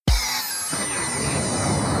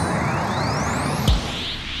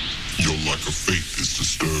The faith is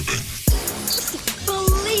disturbing.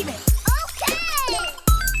 Believe it. Okay.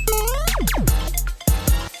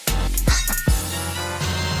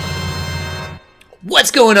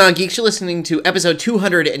 What's going on, geeks? You're listening to episode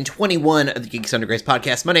 221 of the Geeks Under Grace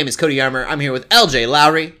podcast. My name is Cody Armour. I'm here with LJ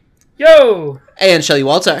Lowry. Yo! And Shelly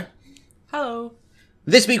Walter. Hello.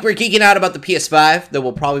 This week we're geeking out about the PS5, though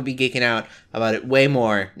we'll probably be geeking out about it way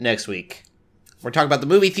more next week. We're talking about the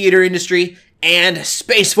movie theater industry and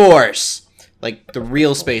Space Force. Like the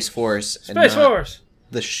real Space Force. Space and not Force!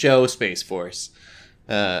 the show Space Force.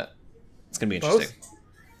 It's going to be interesting. Both?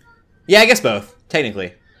 Yeah, I guess both,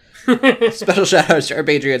 technically. Special shout outs to our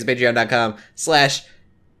Patreons,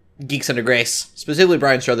 patreon.com/Geeks Under Grace. Specifically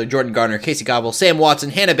Brian Strother, Jordan Garner, Casey Gobble, Sam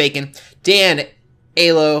Watson, Hannah Bacon, Dan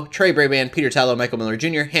Alo, Trey Brayman, Peter Tallow, Michael Miller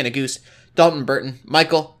Jr., Hannah Goose, Dalton Burton,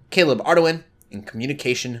 Michael, Caleb Ardoin, and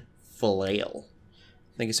Communication Flail.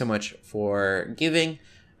 Thank you so much for giving.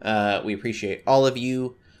 We appreciate all of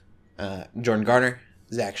you. Jordan Garner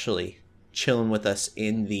is actually chilling with us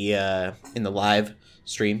in the live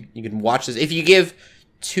stream. You can watch this. If you give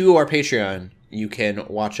to our Patreon, you can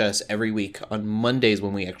watch us every week on Mondays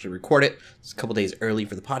when we actually record it. It's a couple days early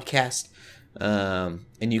for the podcast. And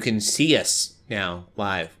you can see us now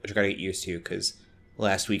live, which I gotta get used to because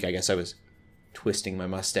last week I guess I was twisting my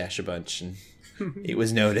mustache a bunch and it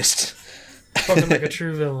was noticed. Fucking like a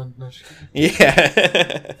true villain. No, just kidding.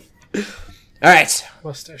 Yeah. Alright.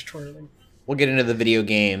 Mustache twirling. We'll get into the video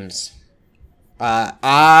games.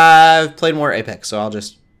 I've played more Apex, so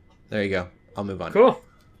there you go. I'll move on. Cool.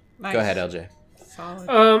 Nice. Go ahead, LJ.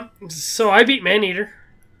 Solid. So I beat Maneater.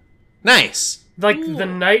 Nice. Like, the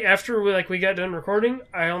night after we got done recording,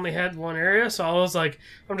 I only had one area, so I was like,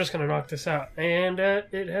 I'm just going to knock this out. And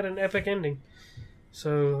it had an epic ending.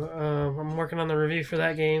 So I'm working on the review for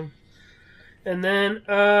that game. And then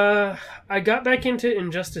I got back into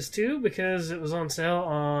Injustice 2 because it was on sale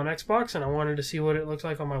on Xbox, and I wanted to see what it looked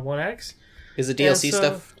like on my One X. Is the DLC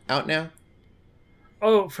stuff out now?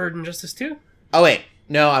 Oh, for Injustice 2? Oh, wait.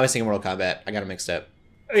 No, I was thinking Mortal Kombat. I got it mixed up.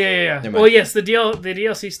 Yeah. Never mind. Well, yes, the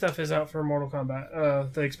DLC stuff is out for Mortal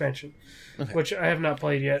Kombat, the expansion, Okay. which I have not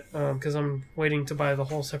played yet because I'm waiting to buy the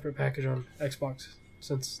whole separate package on Xbox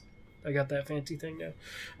since I got that fancy thing now.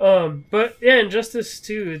 But yeah, Injustice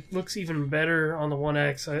 2, it looks even better on the One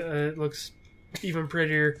X. It looks even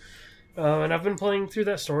prettier. And I've been playing through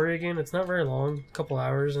that story again. It's not very long, a couple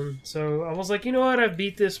hours. And so I was like, you know what? I've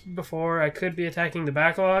beat this before. I could be attacking the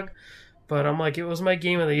backlog. But I'm like, it was my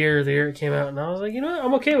game of the year it came out. And I was like, you know what?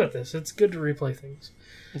 I'm okay with this. It's good to replay things.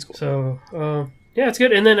 That's cool. So, yeah, it's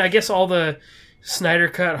good. And then I guess all the Snyder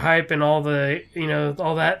Cut hype and all the,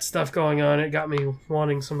 all that stuff going on, it got me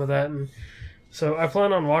wanting some of that. And so I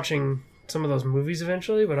plan on watching some of those movies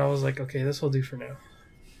eventually. But I was like, okay, this will do for now.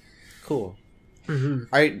 Cool. Mm-hmm.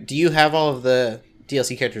 All right, do you have all of the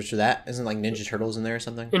DLC characters for that? Isn't like Ninja Turtles in there or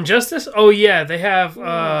something? Injustice? Oh, yeah. They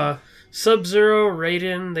have Sub-Zero,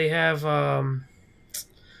 Raiden. They have,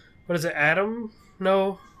 what is it, Adam?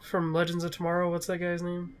 No, from Legends of Tomorrow. What's that guy's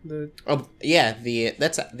name? Oh, yeah,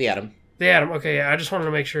 that's the Atom. The Atom. Okay, yeah. I just wanted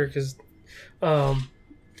to make sure because, and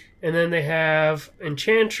then they have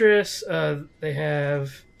Enchantress. They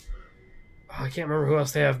have, I can't remember who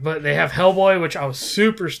else they have, but they have Hellboy, which I was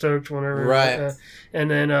super stoked whenever. Right.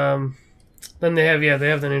 And then they have the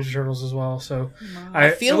Ninja Turtles as well. So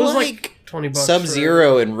I feel it was like $20.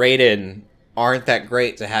 Sub-Zero and Raiden aren't that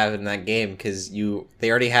great to have in that game because they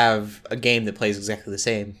already have a game that plays exactly the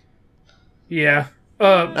same. Yeah.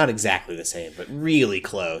 Not exactly the same, but really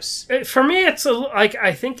close. For me, it's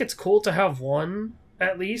I think it's cool to have one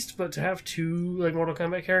at least, but to have two Mortal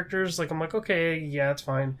Kombat characters, I'm like, okay, yeah, it's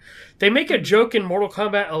fine. They make a joke in Mortal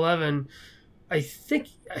Kombat 11. I think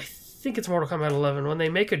it's Mortal Kombat 11 when they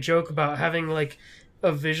make a joke about having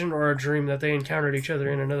a vision or a dream that they encountered each other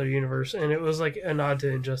in another universe, and it was a nod to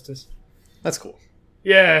Injustice. That's cool.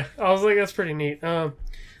 Yeah, I was like, that's pretty neat.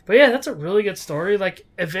 But yeah, that's a really good story.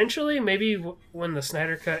 Eventually, maybe when the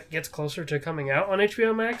Snyder Cut gets closer to coming out on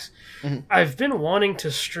HBO Max, Mhm. I've been wanting to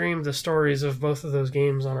stream the stories of both of those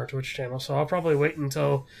games on our Twitch channel. So I'll probably wait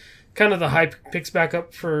until kind of the hype picks back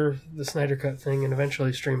up for the Snyder Cut thing and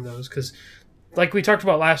eventually stream those. Because, like we talked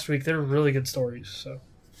about last week, they're really good stories. So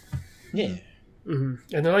Yeah. and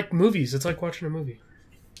they're like movies. It's like watching a movie.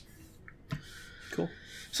 Cool.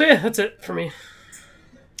 So yeah, that's it for me.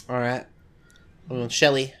 All right. Well,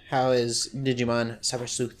 Shelly, how is Digimon Cyber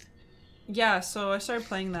Sleuth? Yeah, so I started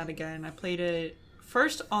playing that again. I played it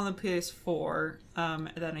first on the PS4,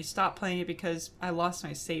 and then I stopped playing it because I lost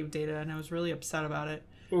my save data, and I was really upset about it.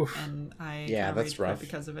 Oof. And I Yeah, kinda that's rage quit rough.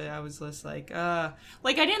 because of it. I was just like I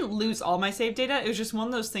didn't lose all my save data. It was just one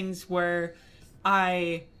of those things where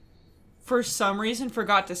I for some reason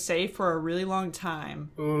forgot to save for a really long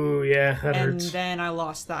time. Ooh, yeah, that And hurts. then I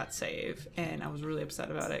lost that save, and I was really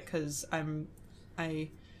upset about it because I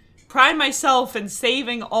pride myself in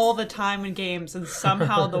saving all the time in games, and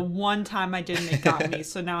somehow the one time I didn't, it got me.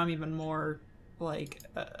 So now I'm even more like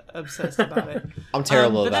obsessed about it. I'm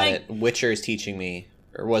terrible but about then it. Witcher is teaching me,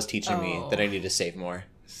 or was teaching me, Oh. that I need to save more.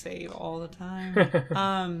 Save all the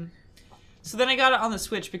time. So then I got it on the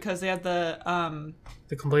Switch because they had the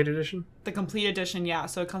complete edition? complete edition, yeah.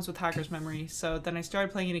 So it comes with Hacker's Memory. So then I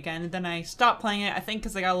started playing it again, and then I stopped playing it. I think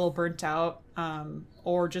because I got a little burnt out,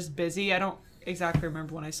 or just busy. I don't exactly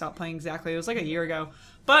remember when I stopped playing exactly. It was like a year ago.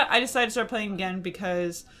 But I decided to start playing again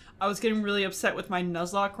because I was getting really upset with my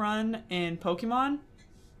Nuzlocke run in Pokemon.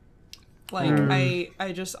 Like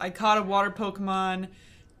I caught a water Pokemon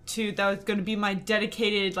that was going to be my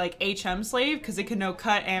dedicated like HM slave because it could no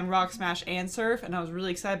cut and rock smash and surf, and I was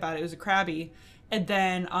really excited about it. It was a Krabby. And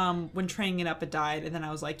then when training it up, it died. And then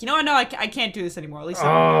I was like, you know what? No, I can't do this anymore. At least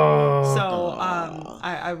Oh. so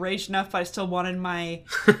I raged enough, but I still wanted my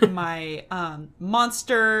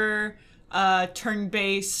monster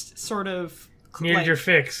turn-based sort of Needed your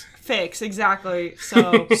fix. fix. Exactly.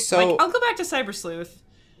 So, So- like, I'll go back to Cyber Sleuth.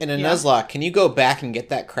 In a Yeah. Nuzlocke, can you go back and get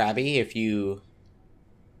that Krabby if you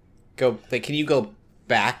go? Like, can you go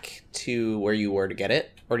back to where you were to get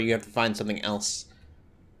it, or do you have to find something else?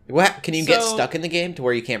 What can you get So- stuck in the game to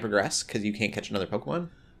where you can't progress because you can't catch another Pokemon?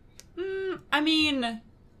 I mean,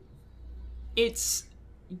 it's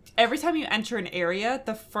every time you enter an area,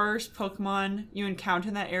 the first Pokemon you encounter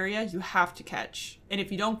in that area, you have to catch. And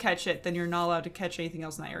if you don't catch it, then you're not allowed to catch anything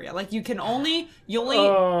else in that area. Like you only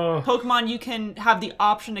Oh. Pokemon you can have the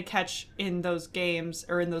option to catch in those games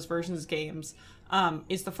or in those versions of games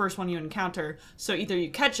is the first one you encounter. So either you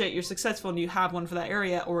catch it, you're successful and you have one for that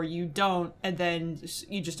area, or you don't, and then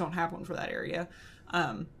you just don't have one for that area.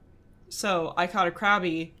 So I caught a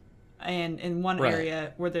Krabby, and in one Right.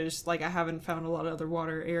 area where there's like I haven't found a lot of other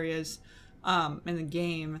water areas in the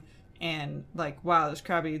game, and like wow, this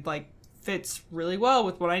Krabby like fits really well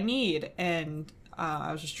with what I need, and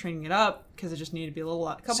I was just training it up because it just needed to be a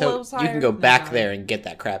couple So levels higher. you can go and then back died. there and get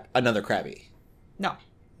that another Krabby. No,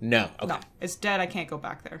 No, okay. no, it's dead. I can't go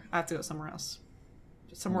back there. I have to go somewhere else.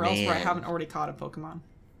 Somewhere else where I Man. haven't already caught a Pokemon.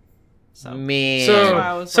 So Man, That's why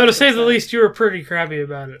I was, So like, to say the upset. least, you were pretty crabby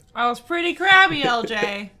about it. I was pretty crabby,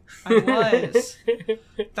 LJ. I was.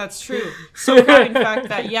 That's true. So crabby, in fact,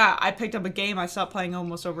 that yeah, I picked up a game I stopped playing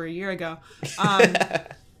almost over a year ago.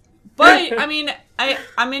 But I mean,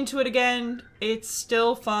 I'm into it again. It's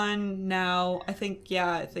still fun now. I think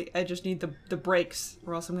I just need the breaks,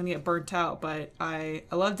 or else I'm gonna get burnt out. But I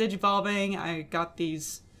love Digivolving. I got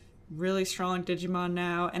these really strong Digimon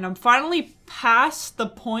now, and I'm finally past the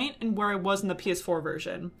point in where I was in the PS4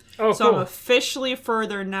 version. Oh, So cool. I'm officially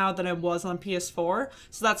further now than I was on PS4.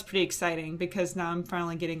 So that's pretty exciting because now I'm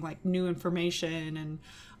finally getting like new information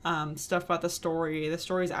and stuff about the story. The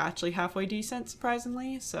story's actually halfway decent,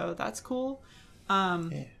 surprisingly. So that's cool.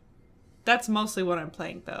 That's mostly what I'm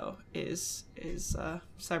playing though. Is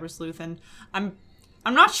Cyber Sleuth, and I'm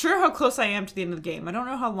not sure how close I am to the end of the game. I don't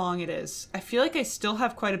know how long it is. I feel like I still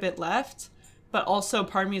have quite a bit left, but also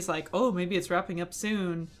part of me is like, oh, maybe it's wrapping up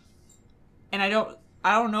soon. And I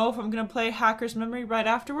don't know if I'm gonna play Hacker's Memory right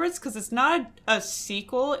afterwards because it's not a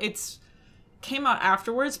sequel. It's came out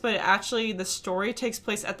afterwards, but actually the story takes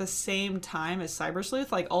place at the same time as Cyber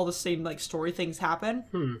Sleuth. Like all the same like story things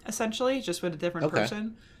happen essentially, just with a different Okay.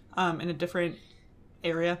 person, in a different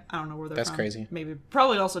area. I don't know where they're That's from. crazy. Maybe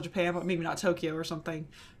probably also Japan, but maybe not Tokyo or something.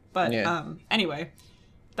 But Yeah. Anyway,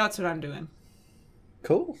 that's what I'm doing.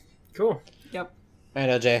 Cool. Cool. Yep. All right,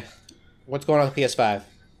 LJ, what's going on with PS5?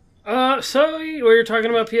 So we're talking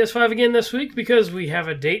about PS5 again this week because we have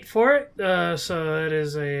a date for it. So it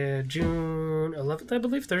is a June 11th, I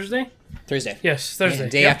believe, Thursday. Thursday. Yes, Thursday. Yeah,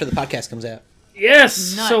 day Yep. after the podcast comes out.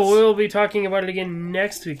 Yes. Nuts. So we'll be talking about it again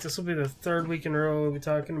next week. This will be the third week in a row we'll be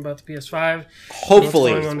talking about the PS5.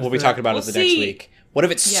 Hopefully, What's going on we'll with be that? talking about We'll it the next see. week. What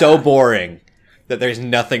if it's Yeah. so boring that there's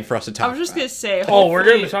nothing for us to talk I about? was just gonna say. Oh, we're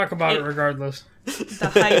going to hopefully talk about it regardless. The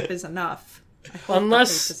hype is enough. I hope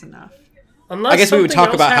Unless- the hype is enough. Unless I guess we would something talk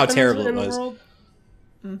else about how happens terrible it in the was.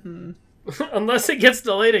 world. Unless it gets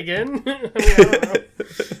delayed again. I mean, I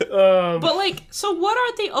don't know. But like, so what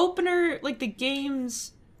are the opener like the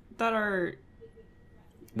games that are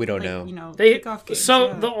We don't like, know. you know They kickoff games? so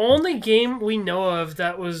yeah. the only game we know of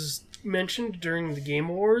that was mentioned during the Game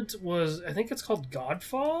Awards was, I think it's called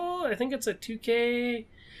Godfall. I think it's a 2K.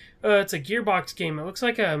 It's a Gearbox game. It looks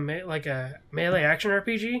like a melee action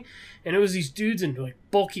RPG, and it was these dudes in like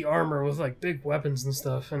bulky armor with like big weapons and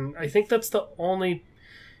stuff. And I think that's the only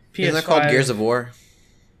PS5. Isn't that called Gears of War?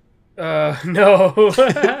 No.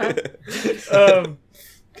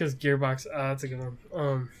 Because Gearbox, that's a good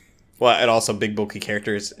one. Well, and also big bulky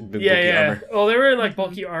characters and big Yeah, bulky yeah. armor. Well, they were in like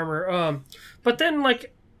bulky armor. But then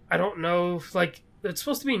like I don't know, like it's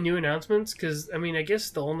supposed to be new announcements because I mean I guess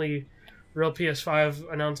the only real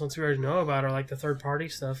PS5 announcements we already know about are like the third party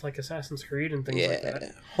stuff, like Assassin's Creed and things like Yeah.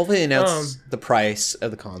 that. Hopefully they announce the price of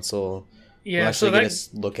the console. Yeah, We'll so actually that get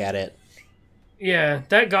a look at it. yeah,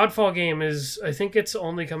 that Godfall game is I think it's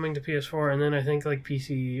only coming to PS4 and then I think like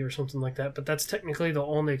PC or something like that. But that's technically the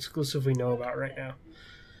only exclusive we know about right now.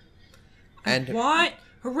 And What?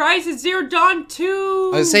 Horizon Zero Dawn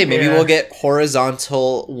 2! I was gonna say, maybe Yeah. we'll get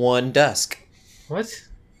Horizontal 1 Dusk. What?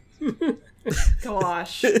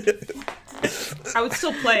 Gosh. I would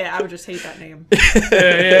still play it, I would just hate that name.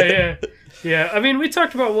 Yeah. I mean, we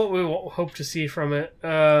talked about what we hope to see from it.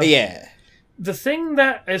 Yeah. The thing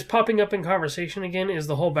that is popping up in conversation again is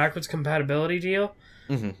the whole backwards compatibility deal.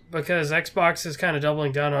 Mm-hmm. Because Xbox is kind of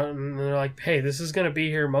doubling down on it, and they're like, hey, this is going to be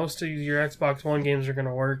here. Most of your Xbox One games are going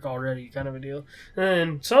to work already, kind of a deal.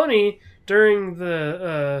 And Sony, during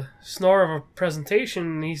the snore of a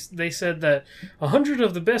presentation, they said that 100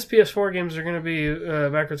 of the best PS4 games are going to be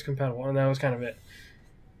backwards compatible, and that was kind of it.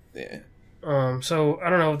 Yeah. So, I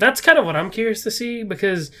don't know. That's kind of what I'm curious to see,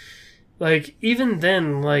 because, like, even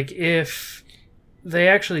then, like, if they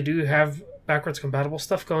actually do have backwards compatible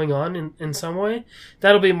stuff going on in some way,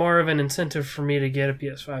 that'll be more of an incentive for me to get a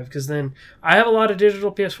PS5, because then I have a lot of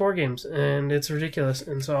digital PS4 games and it's ridiculous,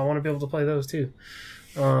 and so I want to be able to play those too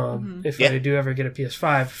if I do ever get a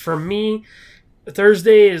PS5. For me,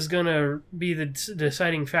 Thursday is going to be the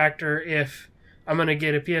deciding factor if I'm going to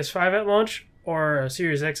get a PS5 at launch or a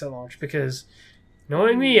Series X at launch, because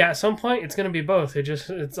knowing me, at some point it's going to be both.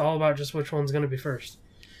 It's all about just which one's going to be first.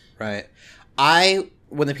 Right.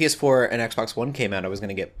 When the PS4 and Xbox One came out, I was going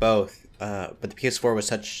to get both, but the PS4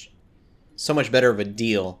 was so much better of a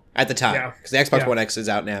deal at the time, because the Xbox One X is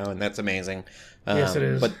out now, and that's amazing. Yes, it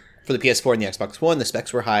is. But for the PS4 and the Xbox One, the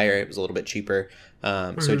specs were higher. It was a little bit cheaper,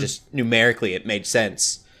 so just numerically it made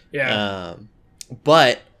sense. Yeah.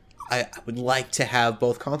 But I would like to have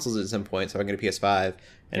both consoles at some point, so I can get a PS5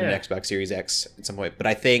 and an Xbox Series X at some point. But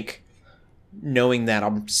I think, knowing that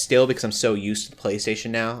because I'm so used to the PlayStation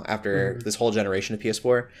now after this whole generation of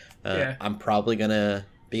PS4, I'm probably gonna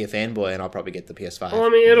be a fanboy and I'll probably get the PS5. Well, I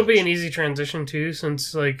mean, it'll be an easy transition too,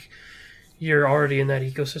 since like you're already in that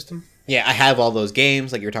ecosystem. Yeah, I have all those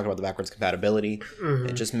games, like you were talking about the backwards compatibility.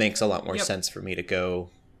 It just makes a lot more sense for me to go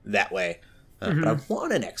that way. But I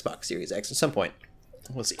want an Xbox Series X at some point.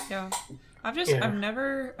 We'll see. Yeah. I've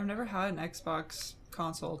never had an Xbox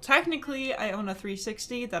console. Technically, I own a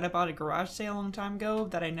 360 that I bought at a garage sale a long time ago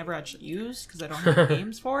that I never actually used because I don't have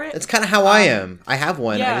games for it. That's kind of how I am. I have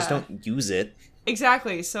one. Yeah. I just don't use it.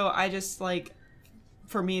 Exactly. So I just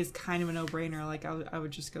for me, it's kind of a no-brainer. Like I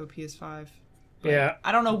would just go PS5. But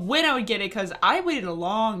I don't know when I would get it because I waited a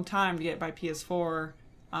long time to get my PS4.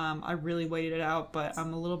 I really waited it out, but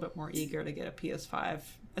I'm a little bit more eager to get a PS5,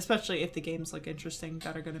 especially if the games look interesting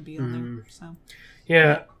that are going to be on there. So.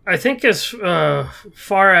 Yeah, I think as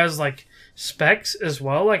far as like specs as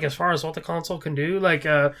well, like as far as what the console can do, like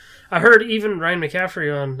I heard even Ryan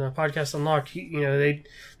McCaffrey on Podcast Unlocked,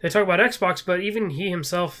 they talk about Xbox, but even he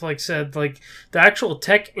himself like said like the actual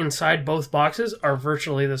tech inside both boxes are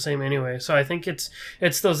virtually the same anyway. So I think it's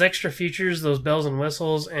those extra features, those bells and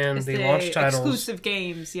whistles, and it's the launch titles, exclusive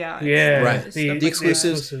games, yeah, right, the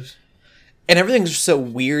exclusives, and everything's so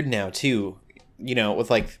weird now too. With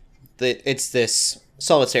like it's this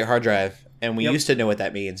solid state hard drive, and we used to know what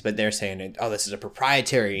that means, but they're saying, "Oh, this is a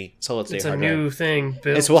proprietary solid state hard drive." It's a new thing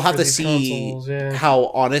built. And so we'll have to these see consoles, how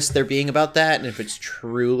honest they're being about that, and if it's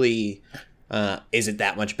truly is it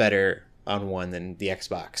that much better on one than the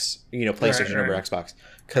Xbox, PlayStation over Xbox,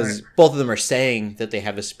 because both of them are saying that they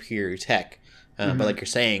have a superior tech, but like you're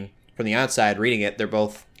saying, from the outside reading it, they're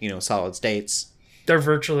both solid states. They're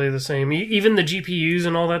virtually the same. Even the GPUs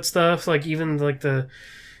and all that stuff, like even like the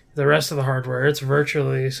rest of the hardware, it's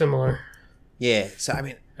virtually similar. Yeah, so I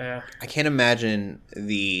mean, I can't imagine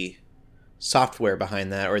the software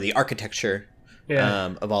behind that or the architecture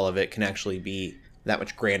of all of it can actually be that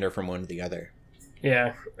much grander from one to the other.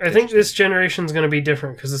 Yeah, I think this generation's going to be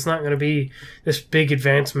different because it's not going to be this big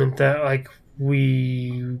advancement that like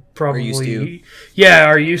we probably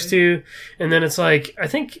are used to. And then it's like, I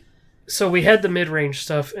think... So we had the mid-range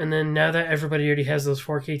stuff, and then now that everybody already has those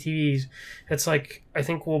 4K TVs, it's like I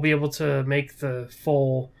think we'll be able to make the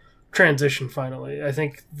full transition finally. I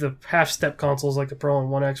think the half-step consoles like the Pro and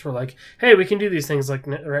 1X were like, hey, we can do these things like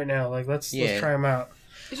right now. Like let's try them out.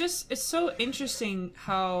 It's so interesting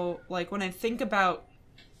how like when I think about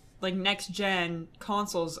like next gen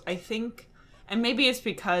consoles, I think, and maybe it's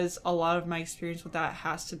because a lot of my experience with that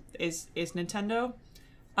is Nintendo.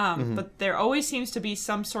 But there always seems to be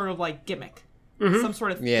some sort of like gimmick, some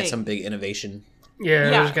sort of thing. some big innovation.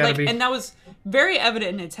 Yeah, there's gotta be. And that was very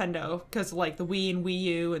evident in Nintendo because like the Wii and Wii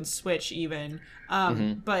U and Switch even.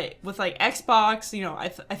 But with like Xbox, you know, I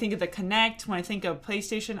think of the Kinect. When I think of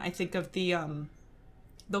PlayStation, I think of the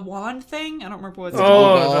wand thing. I don't remember what it's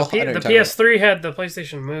called. The PS3 had the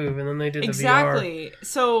PlayStation Move, and then they did the VR. Exactly.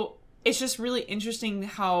 So it's just really interesting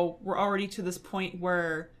how we're already to this point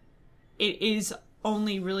where it is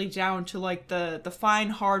only really down to like the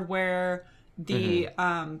fine hardware, the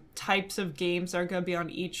types of games that are going to be on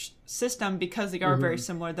each system because they are very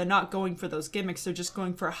similar. They're not going for those gimmicks. They're just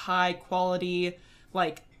going for high quality,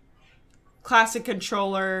 like classic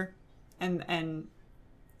controller and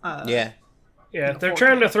Yeah, they're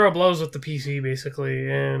trying to throw blows with the PC basically,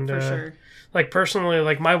 and for sure. Like personally,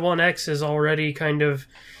 like my One X is already kind of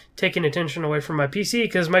taking attention away from my PC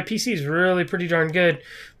because my PC is really pretty darn good,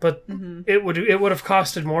 but it would have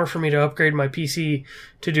costed more for me to upgrade my PC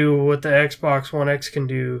to do what the Xbox One X can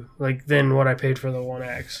do, like than what I paid for the One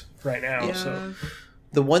X right now. Yeah. So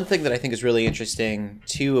The one thing that I think is really interesting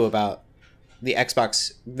too about the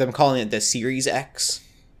Xbox, them calling it the Series X,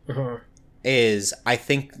 is I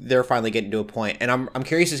think they're finally getting to a point, and I'm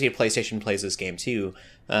curious to see if PlayStation plays this game too.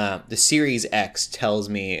 The Series X tells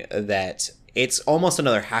me that it's almost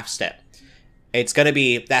another half step. It's going to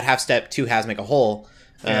be that half step, two halves make a whole,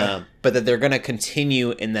 but that they're going to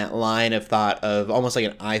continue in that line of thought of almost like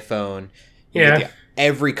an iPhone.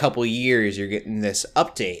 Every couple years, you're getting this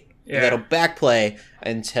update that'll backplay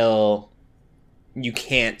until you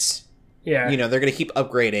can't. You know, they're going to keep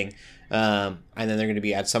upgrading, and then they're going to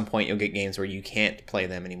be at some point you'll get games where you can't play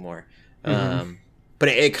them anymore. But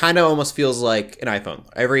it kind of almost feels like an iPhone.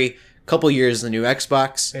 Every couple years, the new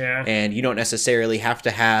Xbox, and you don't necessarily have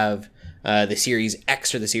to have the Series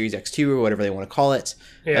X or the Series X2 or whatever they want to call it.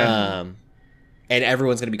 And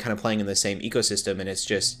everyone's going to be kind of playing in the same ecosystem, and it's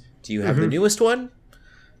just, do you have the newest one?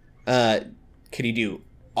 Can you do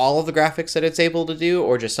all of the graphics that it's able to do,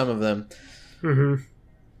 or just some of them?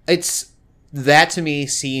 It's that to me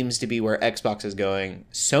seems to be where Xbox is going.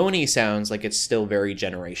 Sony sounds like it's still very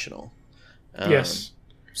generational.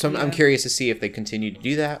 So I'm curious to see if they continue to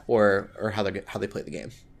do that or how they play the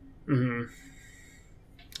game.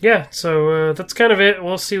 Yeah, so that's kind of it.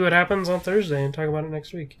 We'll see what happens on Thursday and talk about it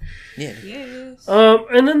next week. Yeah. Yes.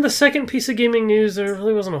 And then the second piece of gaming news, there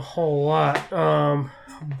really wasn't a whole lot.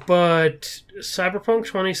 But Cyberpunk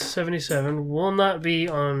 2077 will not be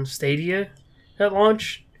on Stadia at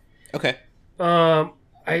launch. Okay. The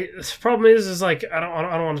problem is like I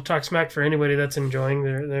don't want to talk smack for anybody that's enjoying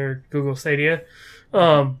their Google Stadia.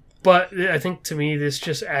 But I think to me this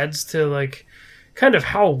just adds to like kind of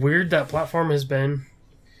how weird that platform has been.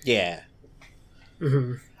 Yeah.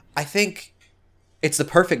 I think it's the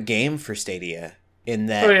perfect game for Stadia in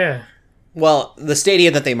that. Oh yeah. Well, the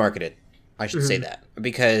Stadia that they marketed, I should say that,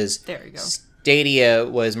 because There you go. Stadia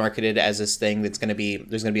was marketed as this thing there's going to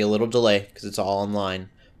be a little delay because it's all online,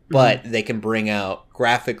 but they can bring out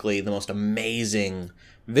graphically the most amazing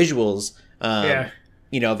visuals.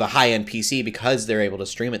 You know, the high-end PC because they're able to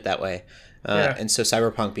stream it that way. And so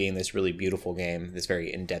Cyberpunk being this really beautiful game, this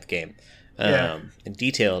very in-depth game, and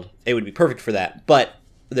detailed, it would be perfect for that. But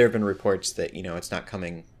there have been reports that, you know, it's not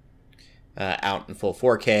coming out in full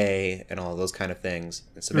 4K and all those kind of things.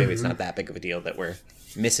 And so maybe it's not that big of a deal that we're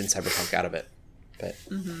missing Cyberpunk out of it. But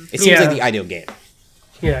it seems like the ideal game.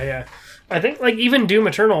 Yeah. I think like even Doom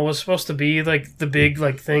Eternal was supposed to be like the big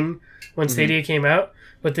like thing when Stadia came out,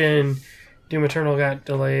 but then Doom Eternal got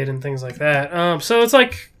delayed and things like that. So it's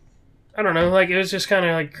like, I don't know, like it was just kind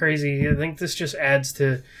of like crazy. I think this just adds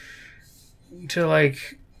to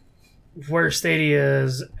like where Stadia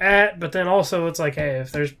is at, but then also it's like, hey,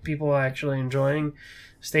 if there's people actually enjoying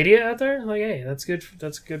Stadia out there, like, hey, that's good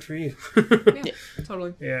for you. Yeah,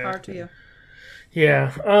 totally. Yeah. Power to you.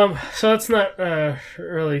 Yeah. So that's not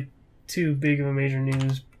really too big of a major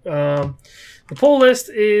news. The poll list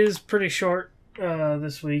is pretty short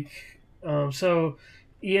this week.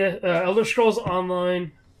 Elder Scrolls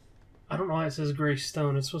Online. I don't know why it says Grey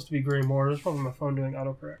Stone. It's supposed to be Grey Moor. That's probably my phone doing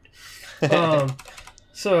autocorrect.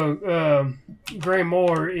 Grey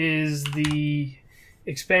Moor is the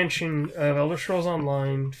expansion of Elder Scrolls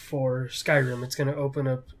Online for Skyrim. It's going to open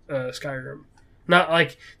up Skyrim. Not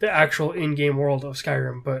like the actual in-game world of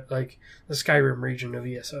Skyrim, but like the Skyrim region of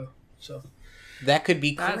ESO. So that could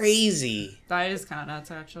be crazy. That is kind of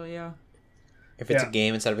nuts, actually, yeah. If it's a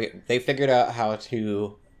game instead of a game. They figured out how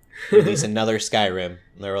to release another Skyrim.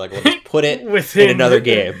 They were like, well, just put it in another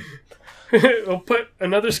game. we'll put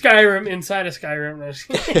another Skyrim inside of Skyrim. No, just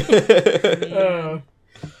kidding.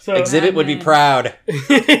 So Exhibit would be proud.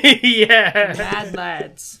 yeah, Mad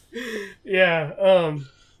lads. yeah.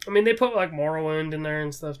 I mean, they put like Morrowind in there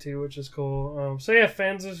and stuff too, which is cool. So yeah,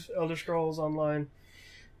 fans of Elder Scrolls Online.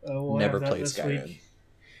 We'll Never have that played this Skyrim. week.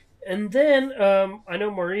 And then I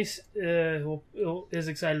know Maurice is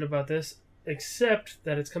excited about this, except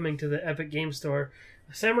that it's coming to the Epic Game Store.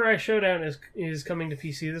 Samurai Showdown is coming to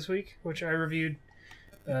PC this week, which I reviewed.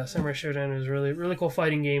 Samurai Showdown is a really cool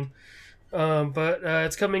fighting game. But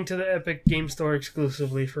it's coming to the Epic Game Store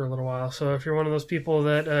exclusively for a little while. So if you're one of those people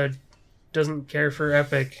that doesn't care for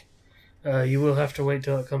Epic, you will have to wait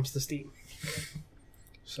till it comes to Steam.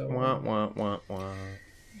 So Wah, wah, wah, wah.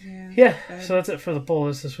 yeah, so that's it for the poll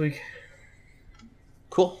list this week.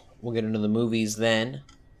 Cool. We'll get into the movies then.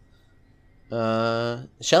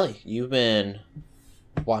 Shelly, you've been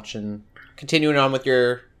continuing on with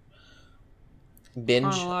your binge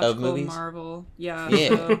of Chronological movies. Marvel. Yeah. Yeah.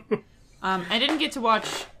 So, I didn't get to watch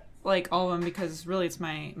like all of them because really it's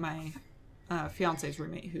my fiance's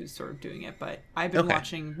roommate who's sort of doing it. But I've been Okay.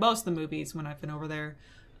 watching most of the movies when I've been over there.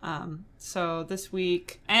 So this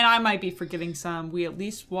week, and I might be forgetting some. We at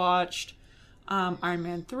least watched Iron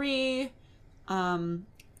Man 3.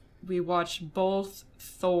 We watched both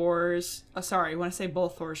Thors. Sorry, when I say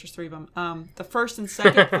both Thors, there's three of them. The first and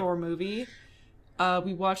second Thor movie.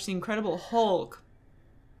 We watched The Incredible Hulk,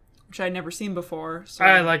 which I'd never seen before. So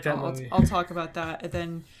I like that movie. I'll talk about that. And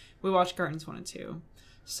then we watched Guardians 1 and 2.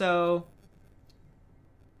 So,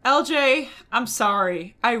 LJ, I'm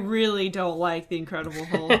sorry. I really don't like The Incredible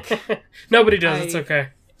Hulk. Nobody does. It's okay.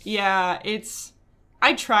 Yeah,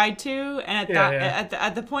 I tried to, and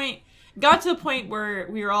at the point, got to the point where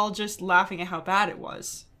we were all just laughing at how bad it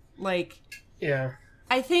was. Like, Yeah,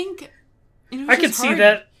 I think I could see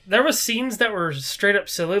that. There was scenes that were straight up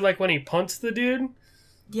silly, like when he punts the dude.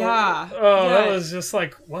 Yeah. Oh, yeah. that was just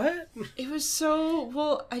like, what? It was so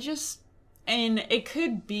well. And it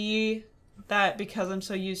could be that because I'm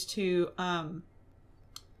so used to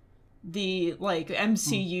the like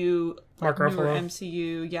MCU, Mark like, newer Ruffalo.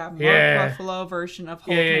 MCU, Mark Yeah. Ruffalo version of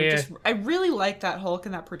Hulk. Yeah, and yeah. I really like that Hulk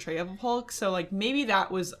and that portrayal of Hulk. So like maybe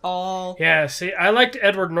that was all. Yeah, see, I liked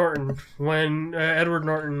Edward Norton when Edward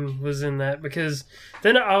Norton was in that, because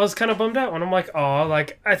then I was kind of bummed out when I'm like, oh,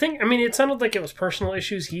 like, I mean, it sounded like it was personal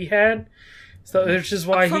issues he had, so which is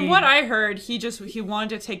why From what I heard, he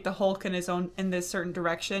wanted to take the Hulk in this certain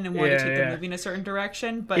direction and wanted to take the movie in a certain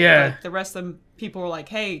direction. But like, the rest of the people were like,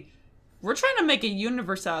 hey, we're trying to make a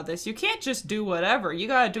universe out of this. You can't just do whatever. You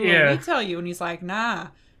gotta do what we tell you. And he's like, nah,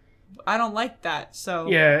 I don't like that. So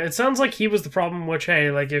yeah, it sounds like he was the problem, which,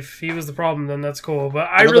 hey, like, if he was the problem, then that's cool. But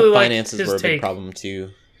I know really the like finances his were a take. big problem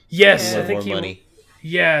too. Yes, Yeah. I think More money.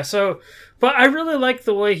 Yeah, so, but I really liked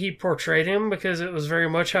the way he portrayed him, because it was very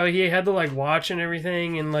much how he had to, like, watch and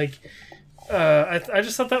everything, and, like, I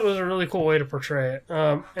just thought that was a really cool way to portray it.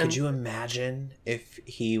 And Could you imagine if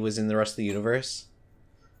he was in the rest of the universe?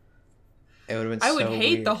 It would have been I would so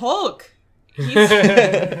hate weird. the Hulk. He's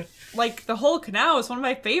like the Hulk now is one of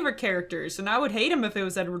my favorite characters, and I would hate him if it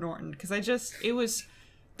was Edward Norton because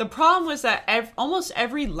the problem was that almost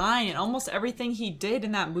every line and almost everything he did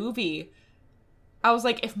in that movie, I was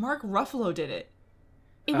like, if Mark Ruffalo did it,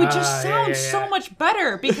 it would just sound so much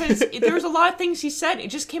better, because there was a lot of things he said. It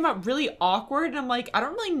just came out really awkward, and I'm like, I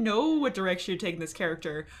don't really know what direction you're taking this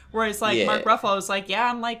character. Whereas like Mark Ruffalo was like, yeah,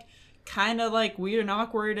 I'm like kind of like weird and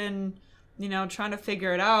awkward and, you know, trying to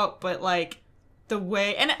figure it out, but like the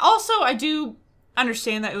way, and also I do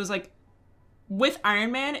understand that it was like with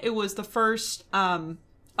Iron Man, it was the first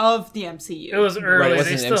of the MCU. it was early. Right, it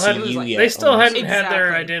they wasn't still MCU hadn't. yet, They still almost. hadn't had their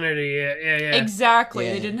Exactly. identity yet. Yeah. Exactly.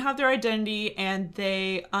 Yeah. They didn't have their identity, and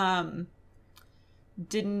they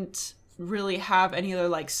didn't really have any other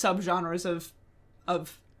like subgenres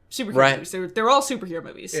of superhero Right. movies. They were all superhero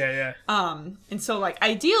movies. Yeah. And so like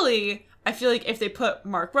ideally, I feel like if they put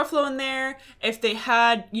Mark Ruffalo in there, if they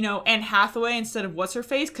had, you know, Anne Hathaway instead of what's her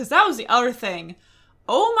face, because that was the other thing.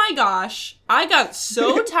 Oh my gosh, I got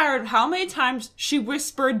so tired of how many times she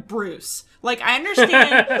whispered Bruce. Like, I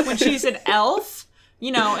understand when she's an elf,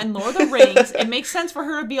 you know, in Lord of the Rings, it makes sense for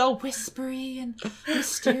her to be all whispery and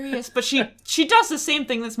mysterious. But she does the same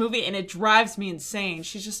thing in this movie, and it drives me insane.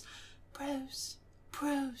 She's just, Bruce.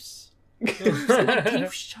 I'm like, can you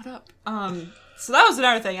shut up? So that was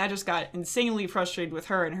another thing. I just got insanely frustrated with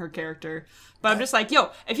her and her character. But I'm just like, yo,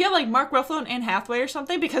 if you had like Mark Ruffalo and Anne Hathaway or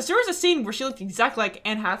something, because there was a scene where she looked exactly like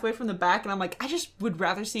Anne Hathaway from the back, and I'm like, I just would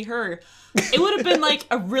rather see her. It would have been like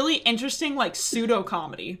a really interesting like pseudo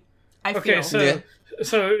comedy. I feel. Okay,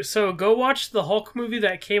 so go watch the Hulk movie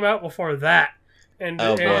that came out before that, and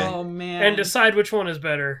Oh, boy. Oh man. and decide which one is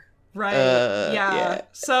better. Right. Yeah. Yeah.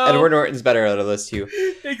 So Edward Norton's better out of those two.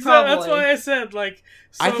 Exactly. Probably. That's why I said like.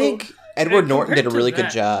 So, I think Edward Norton did a compared to really good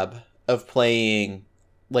that- job of playing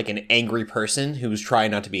like an angry person who's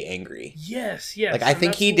trying not to be angry. Yes. Like, I and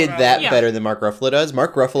think that's he what did I that like. Yeah. better than Mark Ruffalo does.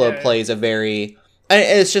 Mark Ruffalo Yeah. plays a very... and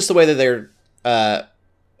it's just the way that they're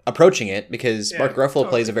approaching it, because Yeah, Mark Ruffalo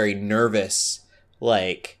plays a totally. very nervous,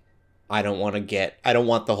 like, I don't want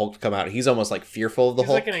the Hulk to come out. He's almost like fearful of the He's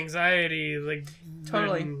Hulk. like an anxiety, like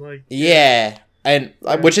Totally. ridden, like Yeah. And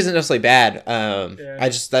Yeah. which isn't necessarily bad. Yeah.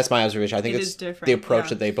 That's my observation. I think It it's is different, the approach yeah.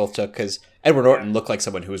 that they both took, because Edward Norton Yeah. looked like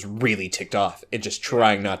someone who was really ticked off and just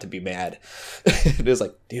trying not to be mad. It was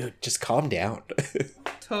like, dude, just calm down.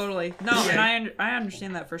 Totally. No, and I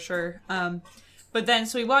understand that for sure. But then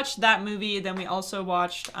so we watched that movie. Then we also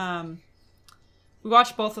watched we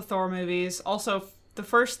watched both the Thor movies. Also, the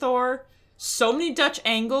first Thor, so many Dutch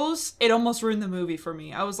angles, it almost ruined the movie for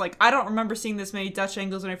me. I was like, I don't remember seeing this many Dutch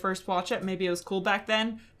angles when I first watched it. Maybe it was cool back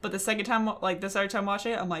then. But the second time, like this other time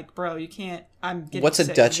watching it, I'm like, bro, you can't. I'm getting What's a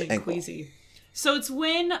sick. Dutch I'm getting angle? queasy. So it's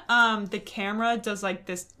when the camera does like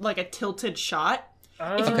this, like a tilted shot.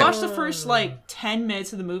 If you Okay. watch the first like 10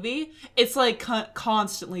 minutes of the movie, it's like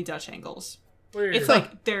constantly Dutch angles. weird. It's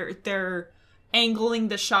like they're angling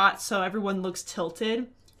the shot so everyone looks tilted,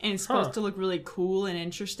 and it's supposed Huh. to look really cool and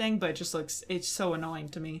interesting, but it just looks, it's so annoying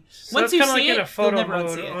to me. So Once it's you kind of see like in it, a photo you'll never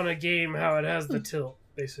mode unsee it. on a game, how it has the tilt,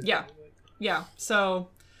 basically. Yeah. Yeah, so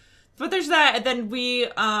but there's that, and then we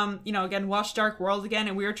again watched Dark World again,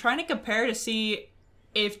 and we were trying to compare to see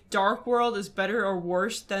if Dark World is better or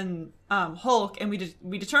worse than Hulk, and we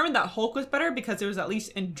determined that Hulk was better because it was at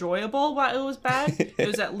least enjoyable while it was bad. It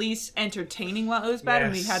was at least entertaining while it was bad,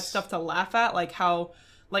 and we had Yes. stuff to laugh at, like how,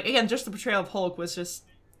 like again, just the portrayal of Hulk was just,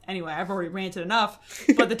 anyway, I've already ranted enough,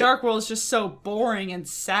 but the Dark World is just so boring and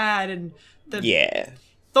sad, and the Yeah.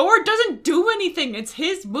 Thor doesn't do anything. It's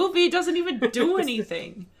his movie. It doesn't even do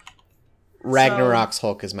anything. Ragnarok's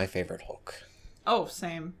Hulk is my favorite Hulk. Oh,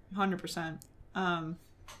 same, 100%.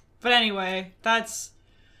 But anyway,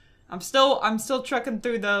 I'm still trekking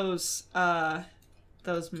through those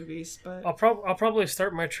movies. But I'll probably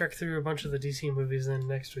start my trek through a bunch of the DC movies then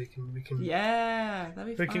next week, and we can yeah,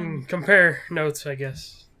 that'd be we fun. can compare notes, I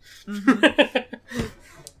guess.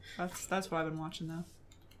 That's what I've been watching though.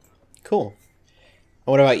 Cool.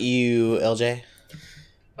 What about you, LJ?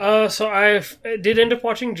 So I did end up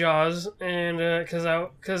watching Jaws, and because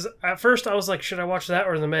at first I was like, should I watch that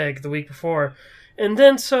or The Meg the week before, and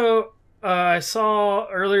then I saw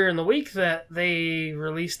earlier in the week that they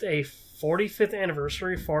released a 45th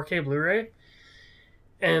anniversary 4K Blu-ray,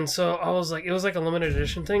 and so I was like, it was like a limited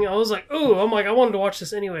edition thing. I was like, oh, I'm like, I wanted to watch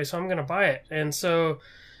this anyway, so I'm gonna buy it, and so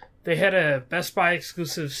they had a Best Buy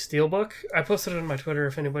exclusive steelbook. I posted it on my Twitter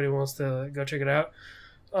if anybody wants to go check it out.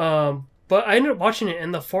 But I ended up watching it,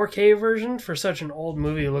 and the 4K version for such an old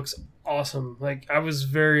movie looks awesome. Like, I was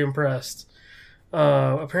very impressed.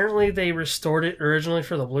 Apparently they restored it originally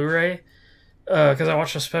for the Blu-ray, because I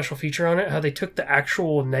watched a special feature on it, how they took the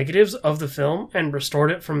actual negatives of the film and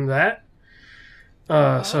restored it from that.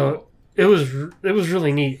 So it was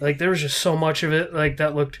really neat. Like, there was just so much of it, like,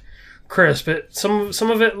 that looked crisp. Much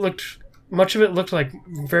of it looked like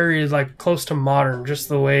very, like, close to modern, just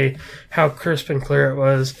the way how crisp and clear it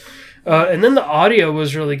was. And then the audio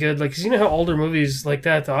was really good. Like, 'cause you know how older movies like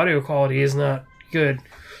that, the audio quality is not good.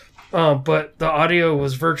 But the audio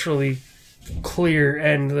was virtually clear,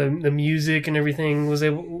 and the music and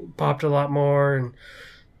everything popped a lot more, and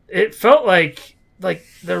it felt like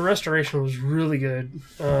the restoration was really good.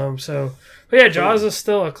 But yeah, Jaws is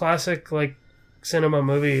still a classic, like, cinema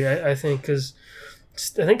movie, I think, because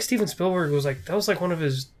I think Steven Spielberg was like, that was like one of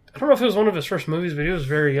his, I don't know if it was one of his first movies, but he was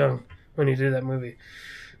very young when he did that movie.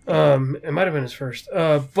 It might have been his first,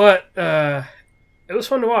 but it was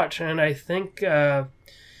fun to watch, and I think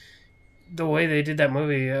the way they did that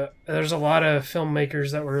movie, there's a lot of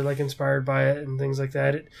filmmakers that were like inspired by it and things like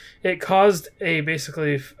that. It caused a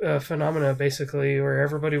phenomena where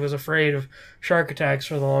everybody was afraid of shark attacks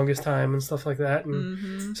for the longest time and stuff like that.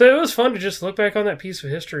 And so it was fun to just look back on that piece of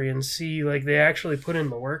history and see like they actually put in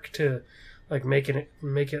the work to like make it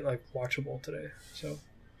like watchable today. So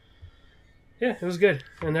yeah, it was good,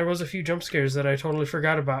 and there was a few jump scares that I totally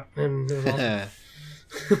forgot about, and it was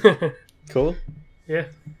awesome. Cool. Yeah.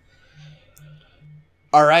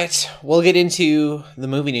 All right, we'll get into the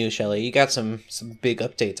movie news, Shelley. You got some big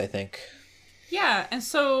updates, I think. Yeah, and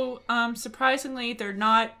so surprisingly, they're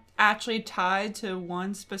not actually tied to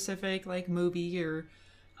one specific like movie or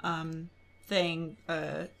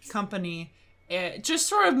company. Just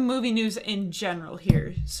sort of movie news in general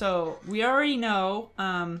here. So we already know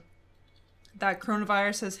that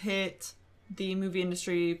coronavirus has hit the movie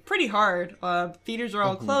industry pretty hard. Theaters are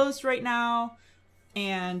all closed right now,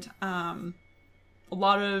 and a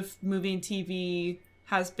lot of movie and TV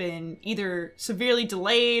has been either severely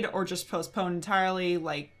delayed or just postponed entirely.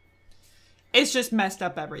 Like, it's just messed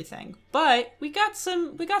up everything. But we got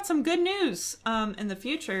some good news in the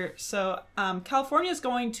future. So California is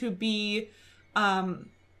going to be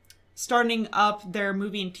starting up their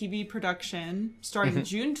movie and TV production starting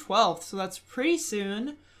June 12th. So that's pretty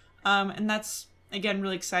soon. And that's, again,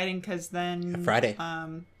 really exciting because then... Friday.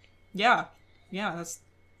 Yeah, that's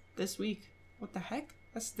this week. What the heck?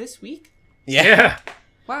 That's this week? Yeah.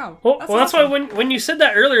 Wow. Well, that's why awesome. when you said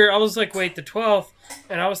that earlier, I was like, wait, the 12th?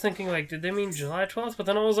 And I was thinking, like, did they mean July 12th? But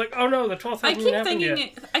then I was like, oh no, the 12th hasn't even happened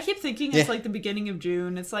yet. I keep thinking it's like the beginning of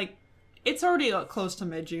June. It's like, it's already close to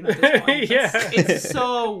mid-June at this point. Yeah. It's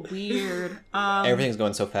so weird. Everything's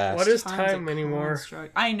going so fast. What is Time's time a anymore?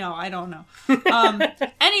 construct. I know, I don't know.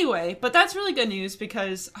 Anyway, but that's really good news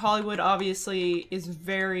because Hollywood obviously is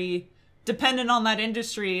very dependent on that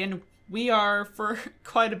industry, and we are for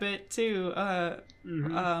quite a bit too.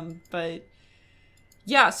 But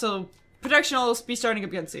yeah, so production will be starting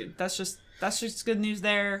up again soon. That's just good news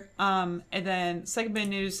there. And then second bit of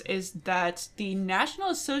news is that the National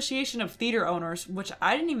Association of Theater Owners, which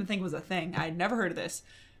I didn't even think was a thing. I'd never heard of this.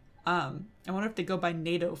 I wonder if they go by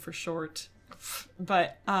NATO for short.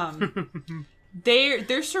 But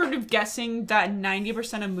they're sort of guessing that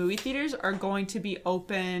 90% of movie theaters are going to be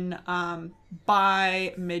open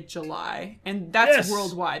by mid-July. And that's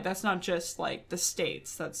worldwide. That's not just like the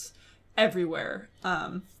States. That's everywhere.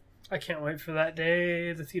 I can't wait for that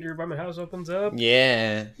day. The theater by my house opens up.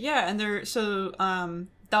 Yeah. Yeah, and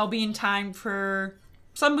that'll be in time for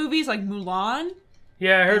some movies like Mulan.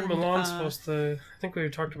 Yeah, I heard Milan's supposed to... I think we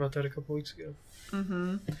talked about that a couple weeks ago.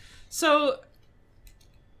 So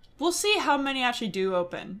we'll see how many actually do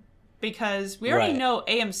open, because we already know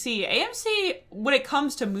AMC, when it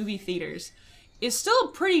comes to movie theaters, is still a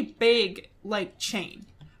pretty big like chain.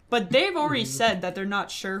 But they've already said that they're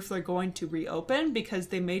not sure if they're going to reopen because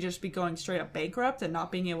they may just be going straight up bankrupt and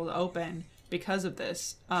not being able to open because of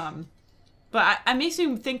this. But it makes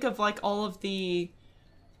me think of like all of the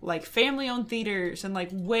like family-owned theaters and like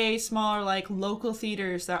way smaller like local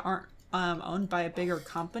theaters that aren't owned by a bigger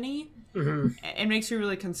company. It makes me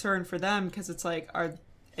really concerned for them because it's like,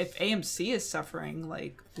 if AMC is suffering,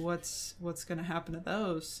 like what's going to happen to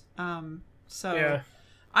those? So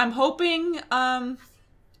I'm hoping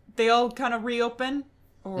they all kind of reopen,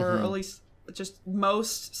 or at least just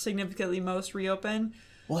significantly most reopen.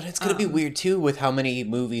 Well, it's going to be weird too with how many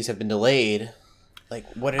movies have been delayed. Like,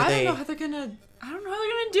 what are they? I don't know how they're gonna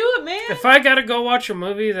do it, man. If I gotta go watch a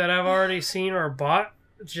movie that I've already seen or bought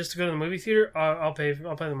just to go to the movie theater, I'll pay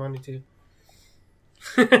the money too.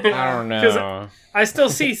 I don't know. I still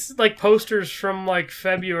see like posters from like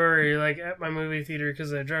February, like at my movie theater,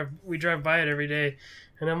 because we drive by it every day,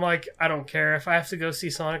 and I'm like, I don't care if I have to go see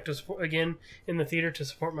Sonic again in the theater to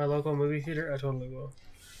support my local movie theater. I totally will.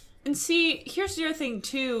 And see, here's the other thing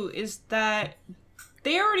too, is that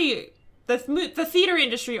the theater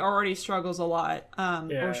industry already struggles a lot,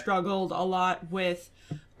 or struggled a lot with,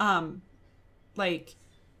 like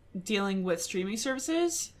dealing with streaming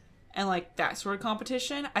services and like that sort of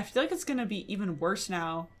competition. I feel like it's going to be even worse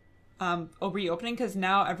now, reopening, because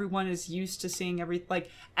now everyone is used to seeing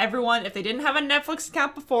everyone, if they didn't have a Netflix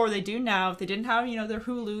account before, they do now. If they didn't have, their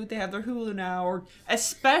Hulu, they have their Hulu now, or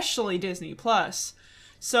especially Disney Plus.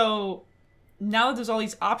 So now that there's all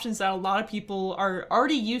these options that a lot of people are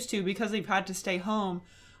already used to because they've had to stay home,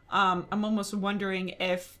 I'm almost wondering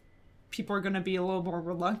if people are going to be a little more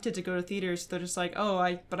reluctant to go to theaters. They're just like,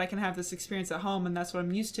 but I can have this experience at home, and that's what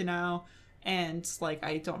I'm used to now. And like,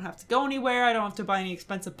 I don't have to go anywhere. I don't have to buy any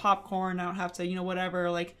expensive popcorn. I don't have to,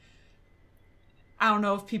 whatever. Like, I don't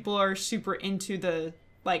know if people are super into the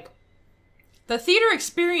theater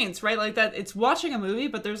experience, right? Like that, it's watching a movie,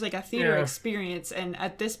 but there's like a theater experience. And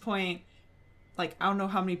at this point, like, I don't know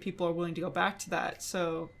how many people are willing to go back to that.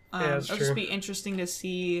 So it'll just be interesting to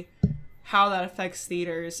see how that affects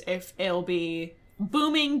theaters, if it'll be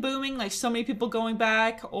booming, like so many people going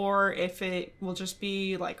back, or if it will just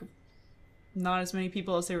be like not as many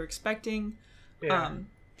people as they were expecting.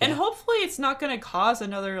 And hopefully it's not going to cause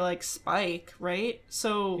another like spike, right?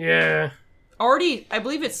 So already, I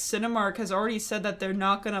believe it's Cinemark has already said that they're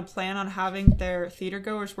not going to plan on having their theater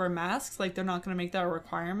goers wear masks. Like, they're not going to make that a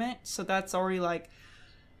requirement. So that's already like,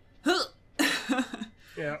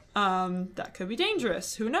 that could be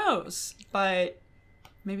dangerous. Who knows? But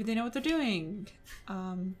maybe they know what they're doing.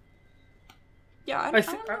 Yeah, I I,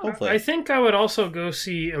 don't know. Hopefully. I think I would also go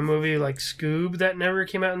see a movie like Scoob that never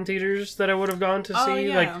came out in theaters that I would have gone to see. Oh,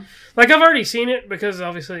 yeah. Like I've already seen it because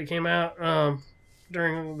obviously it came out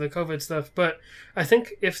during the COVID stuff. But I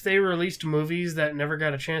think if they released movies that never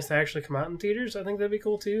got a chance to actually come out in theaters, I think that'd be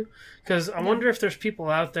cool too. Because I wonder if there's people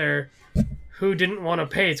out there who didn't want to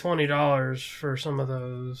pay $20 for some of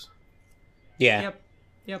those. Yeah.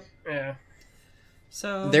 Yep. Yeah.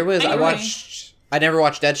 So There was, anyway. I never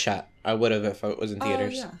watched Deadshot. I would have if it was in Oh,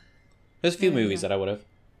 theaters. yeah. There's a few Yeah, movies yeah. that I would have.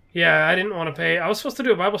 Yeah, I didn't want to pay. I was supposed to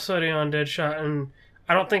do a Bible study on Deadshot, and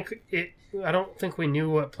I don't think we knew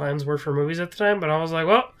what plans were for movies at the time. But I was like,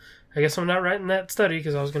 well, I guess I'm not writing that study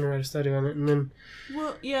because I was going to write a study on it, and then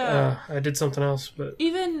Well, yeah. I did something else. But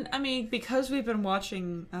Even, I mean, because we've been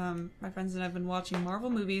watching, my friends and I have been watching Marvel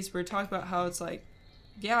movies, we're talking about how it's like,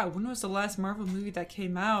 yeah, when was the last Marvel movie that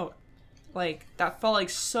came out? Like, that felt like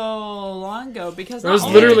so long ago, because it not was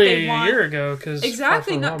only did literally they a want- year ago. Cause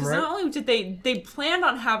Exactly, Far From Home, because right? not only did they planned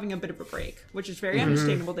on having a bit of a break, which is very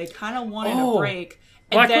understandable. They kind of wanted Oh, a break.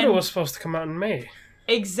 And Black then, Widow was supposed to come out in May.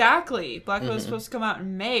 Exactly. Black Widow was supposed to come out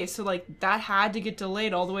in May, so like that had to get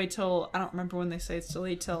delayed all the way till, I don't remember when they say it's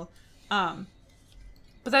delayed till. But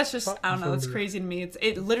that's just, I don't know, it's crazy to me.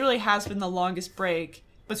 It literally has been the longest break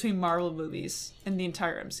between Marvel movies in the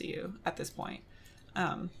entire MCU at this point.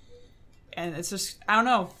 And it's just, I don't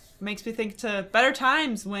know, makes me think to better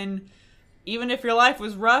times when even if your life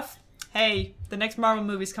was rough, hey, the next Marvel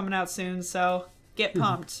movie's coming out soon, so get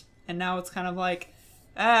pumped. And now it's kind of like,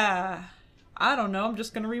 I don't know, I'm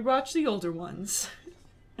just going to rewatch the older ones.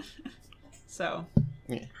 So,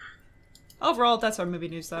 Yeah. overall, that's our movie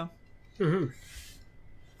news, though.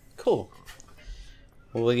 Cool.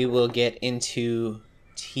 We will get into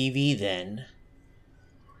TV then.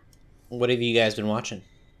 What have you guys been watching?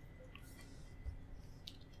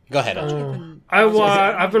 Go ahead, Andre.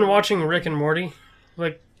 I've been watching Rick and Morty,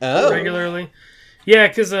 like Oh. regularly. Yeah,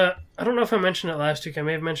 because I don't know if I mentioned it last week. I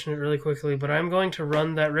may have mentioned it really quickly, but I'm going to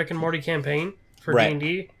run that Rick and Morty campaign for Right.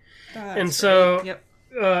 D&D. That's And so- great.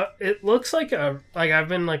 Yep. It looks like I've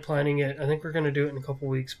been like planning it. I think we're going to do it in a couple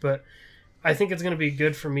weeks, but I think it's going to be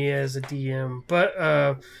good for me as a DM. But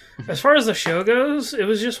as far as the show goes, it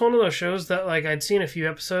was just one of those shows that like I'd seen a few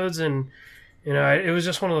episodes and it was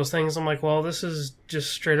just one of those things. I'm like, well, this is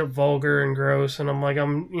just straight up vulgar and gross, and I'm like,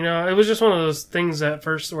 it was just one of those things at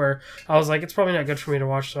first where I was like, it's probably not good for me to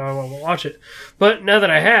watch, so I won't watch it. But now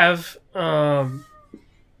that I have, I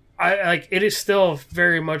like it is still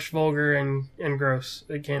very much vulgar and gross.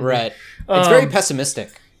 It can be. Right. It's very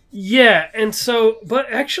pessimistic. Yeah, and so, but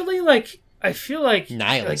actually, like, I feel like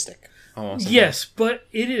Nihilistic. Almost. yes, but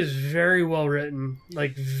it is very well written,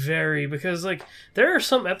 like very, because like there are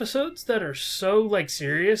some episodes that are so like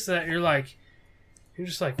serious that you're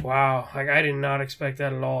just like, wow, like I did not expect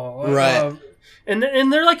that at all. Right. And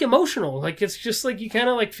they're like emotional, like it's just like you kind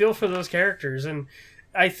of like feel for those characters, and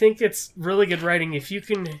I think it's really good writing if you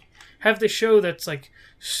can have the show that's like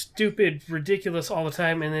stupid, ridiculous all the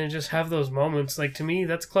time, and then just have those moments. Like to me,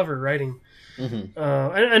 that's clever writing. Mm-hmm.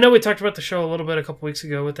 I know we talked about the show a little bit a couple weeks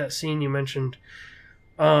ago with that scene you mentioned,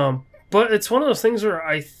 but it's one of those things where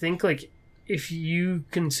I think like if you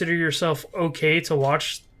consider yourself okay to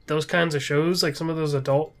watch those kinds of shows, like some of those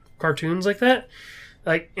adult cartoons like that,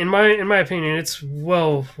 like in my opinion, it's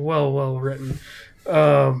well written.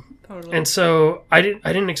 Totally. And so I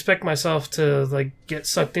didn't expect myself to like get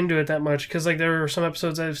sucked into it that much because like there were some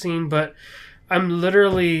episodes I've seen, but I'm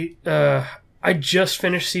literally I just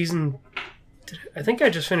finished season. I think I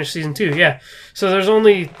just finished season 2. Yeah, so there's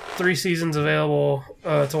only 3 seasons available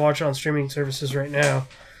to watch on streaming services right now,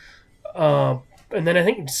 and then I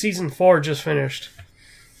think season 4 just finished.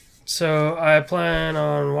 So I plan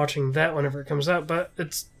on watching that whenever it comes out. But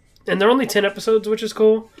they're only 10 episodes, which is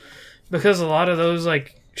cool because a lot of those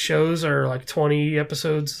like shows are like 20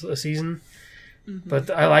 episodes a season. Mm-hmm. But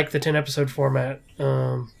I like the 10 episode format.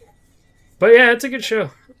 But yeah, it's a good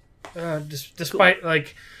show. Despite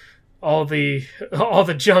like all the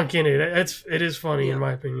junk in it, it is funny in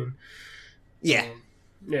my opinion. Yeah.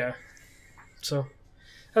 Yeah. So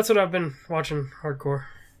that's what I've been watching hardcore.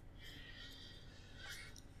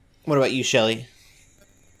 What about you, Shelly?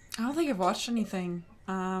 I don't think I've watched anything.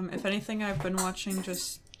 If anything, I've been watching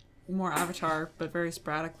just more Avatar, but very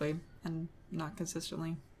sporadically and not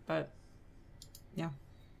consistently. But yeah.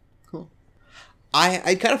 Cool.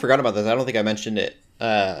 I kind of forgot about this. I don't think I mentioned it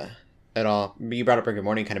at all. You brought up Rick and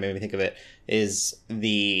Morty, kind of made me think of it. Is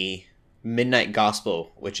the Midnight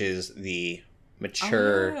Gospel, which is the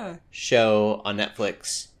mature show on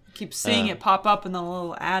Netflix. Keep seeing it pop up in the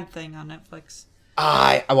little ad thing on Netflix.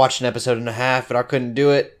 I watched an episode and a half, but I couldn't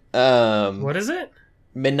do it. What is it?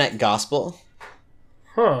 Midnight Gospel.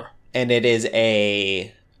 Huh. and it is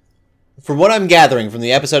from what I'm gathering from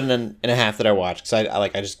the episode and a half that I watched, because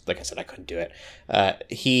I just, like I said, I couldn't do it.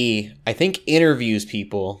 He, I think, interviews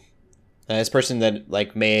people. This person that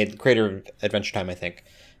like made creator of Adventure Time, I think.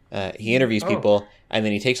 He interviews people, and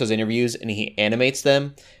then he takes those interviews and he animates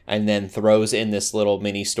them, and then throws in this little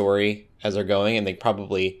mini story as they're going. And they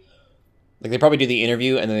probably do the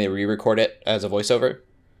interview and then they re-record it as a voiceover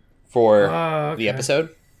for the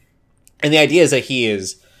episode. And the idea is that he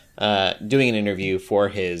is doing an interview for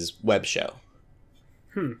his web show.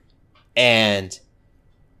 And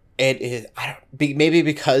it is, maybe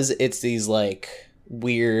because it's these like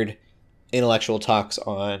weird intellectual talks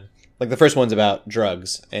on, like the first one's about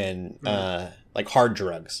drugs and like hard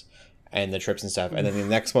drugs and the trips and stuff, and then the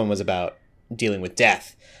next one was about dealing with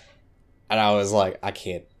death. And I was like, I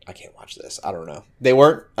can't watch this. I don't know. They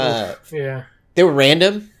weren't they were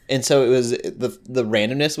random, and so it was the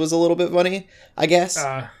randomness was a little bit funny, I guess.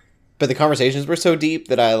 But the conversations were so deep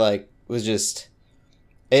that I like was just,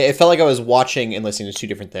 it felt like I was watching and listening to two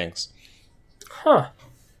different things. Huh.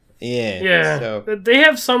 Yeah. So They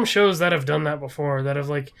have some shows that have done that before, that have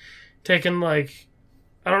like taken like,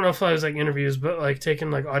 I don't know if it was like interviews, but like taken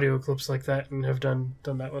like audio clips like that and have done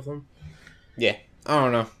that with them. Yeah. I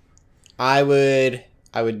don't know. I would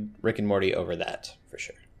Rick and Morty over that for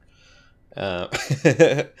sure.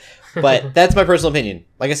 But that's my personal opinion.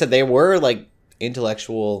 Like I said, they were like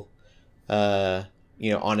intellectual,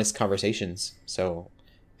 honest conversations. So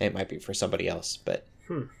it might be for somebody else, but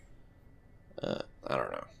I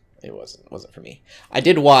don't know. It wasn't for me. I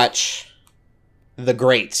did watch The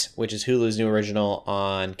Great, which is Hulu's new original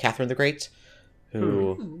on Catherine the Great,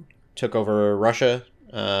 who took over Russia,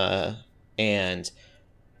 and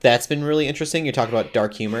that's been really interesting. You're talking about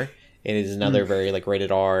dark humor. It is another very like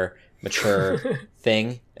rated R, mature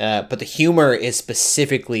thing, but the humor is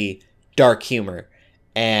specifically dark humor,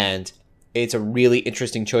 and it's a really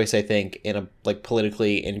interesting choice, I think, in a like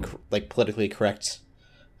politically correct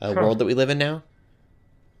world that we live in now.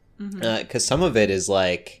 Because some of it is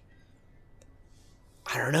like,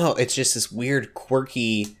 I don't know, it's just this weird,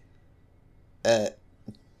 quirky,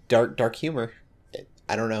 dark humor.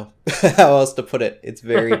 I don't know how else to put it. It's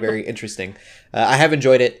very, very interesting. I have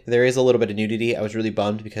enjoyed it. There is a little bit of nudity. I was really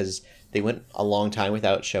bummed because they went a long time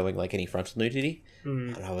without showing like any frontal nudity.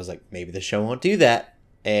 And I was like, maybe the show won't do that.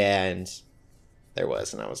 And there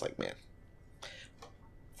was. And I was like, man.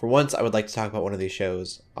 For once, I would like to talk about one of these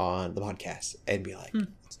shows on the podcast and be like,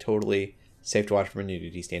 it's totally safe to watch from a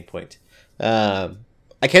nudity standpoint. I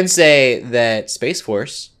can say that Space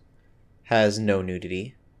Force has no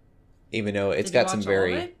nudity, even though it's got some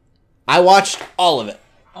very... I watched all of it.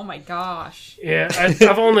 Oh my gosh. Yeah,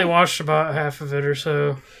 I've only watched about half of it or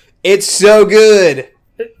so. It's so good.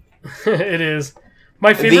 It is.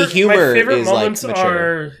 My favorite humor is, moments like,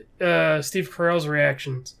 mature. are Steve Carell's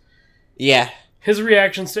reactions. Yeah. His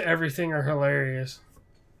reactions to everything are hilarious.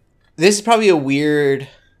 This is probably a weird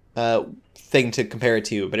thing to compare it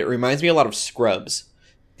to, but it reminds me a lot of Scrubs.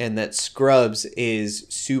 And that Scrubs is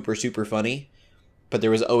super, super funny, but there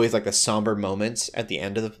was always like the somber moments at the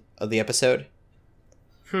end of the episode.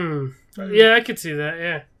 Yeah, I could see that,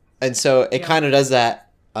 yeah. And so it kind of does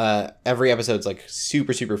that. Every episode's like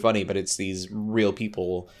super, super funny, but it's these real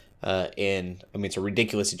people it's a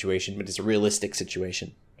ridiculous situation, but it's a realistic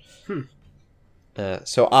situation.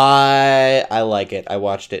 So I like it. I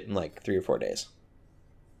watched it in like 3 or 4 days.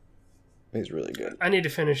 It was really good. I need to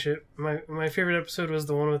finish it. My favorite episode was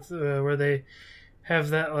the one with where they have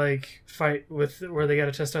that like fight with where they got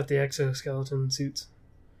to test out the exoskeleton suits.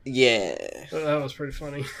 Yeah, that was pretty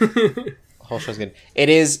funny. The whole show's good.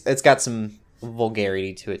 It's got some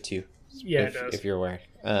vulgarity to it too. Yeah, it does. If you're aware,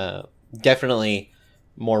 definitely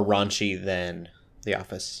more raunchy than The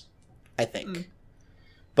Office, I think.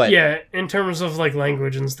 But yeah, in terms of like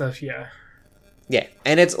language and stuff, yeah. Yeah,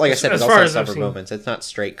 and it's like I said, it's as far also as I've summer seen. moments. It's not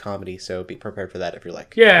straight comedy, so be prepared for that if you're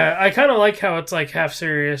like. Yeah, I kind of like how it's like half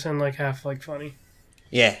serious and like half like funny.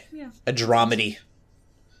 Yeah. A dramedy.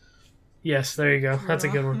 Yes, there you go. That's a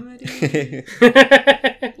good one.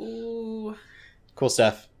 Ooh. Cool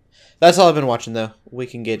stuff. That's all I've been watching, though. We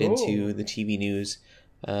can get into the TV news.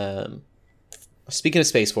 Speaking of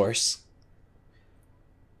Space Force,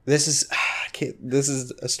 this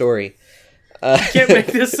is a story. Can't make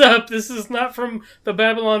this up. This is not from the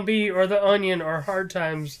Babylon Bee or the Onion or Hard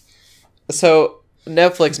Times. So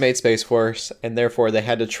Netflix made Space Force, and therefore they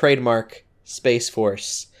had to trademark Space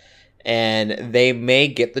Force, and they may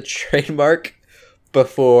get the trademark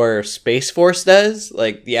before Space Force does,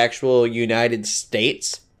 like the actual United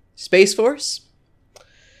States Space Force.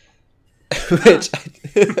 Which,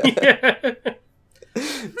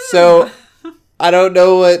 so I don't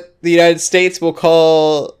know what the United States will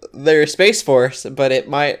call their Space Force, but it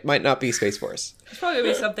might not be Space Force. It's probably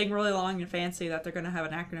going to be something really long and fancy that they're going to have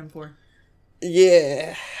an acronym for.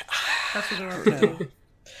 Yeah. That's what they're up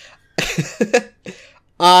to.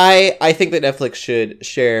 I think that Netflix should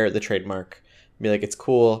share the trademark. Be like, it's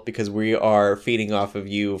cool because we are feeding off of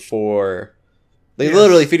you for... They're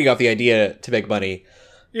literally feeding off the idea to make money.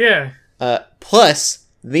 Yeah. Plus,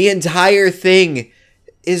 the entire thing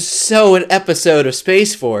is so an episode of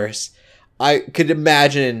Space Force. I could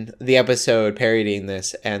imagine the episode parodying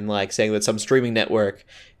this and like saying that some streaming network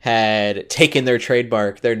had taken their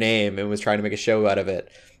trademark, their name, and was trying to make a show out of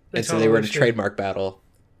it. And so they were in a trademark battle.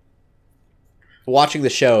 Watching the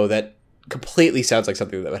show, that completely sounds like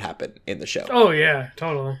something that would happen in the show. Oh, yeah,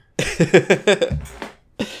 totally.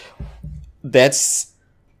 That's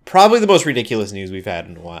probably the most ridiculous news we've had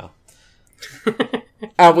in a while.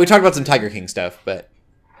 We talked about some Tiger King stuff, but...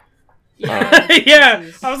 Yeah,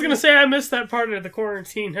 I was going to say I missed that part of the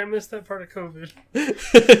quarantine. I missed that part of COVID.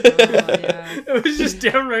 Yeah. It was just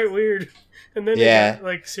downright weird. And then it got,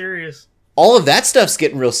 like, serious. All of that stuff's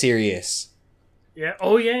getting real serious. Yeah.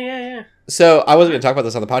 Oh, yeah. So, I wasn't going to talk about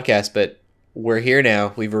this on the podcast, but we're here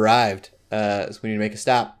now. We've arrived. So we need to make a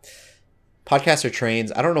stop. Podcasts are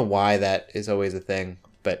trains. I don't know why that is always a thing.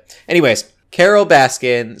 But anyways, Carol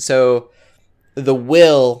Baskin. So, the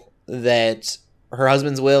will that... Her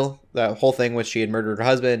husband's will, that whole thing which she had murdered her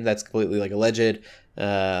husband, that's completely like alleged.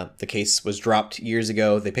 The case was dropped years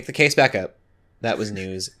ago. They picked the case back up. That was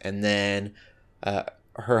news. And then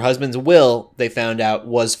her husband's will, they found out,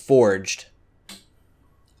 was forged.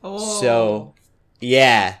 Oh. So,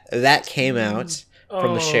 yeah, that came out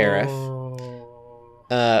from the sheriff.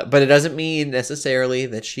 But it doesn't mean necessarily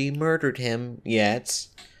that she murdered him yet.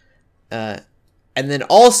 And then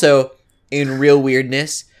also, in real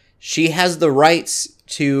weirdness... She has the rights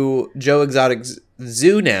to Joe Exotic's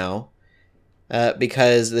zoo now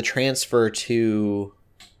because the transfer to...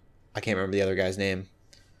 I can't remember the other guy's name.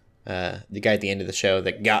 The guy at the end of the show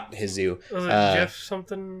that got his zoo. Was it Jeff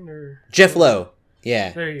something? Or Jeff Lowe.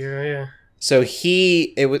 Yeah. There you go, yeah. So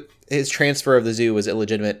his transfer of the zoo was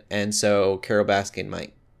illegitimate, and so Carol Baskin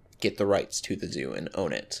might get the rights to the zoo and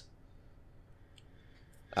own it.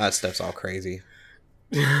 That stuff's all crazy.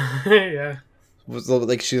 Yeah.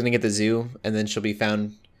 Like she's gonna get the zoo, and then she'll be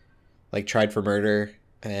found, like, tried for murder,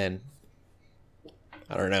 and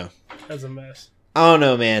I don't know. That's a mess. I don't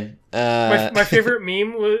know, man. My favorite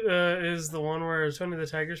meme is the one where Tony the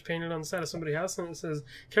Tiger's painted on the side of somebody's house, and it says,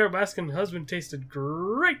 "Carol Baskin's husband tasted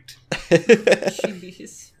great."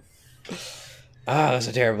 Jeez. That's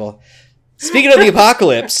so terrible. Speaking of the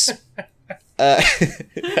apocalypse, yeah,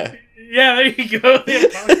 there you go. The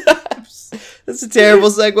apocalypse. That's a terrible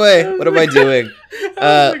segue. What am I doing?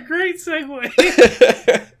 That was a great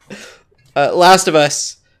segue. Last of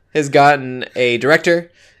Us has gotten a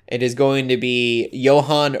director. It is going to be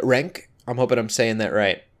Johan Renck. I'm hoping I'm saying that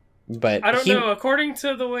right. But I don't know. According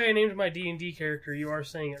to the way I named my D&D character, you are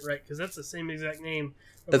saying it right, because that's the same exact name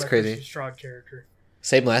of that's my crazy. Strahd character.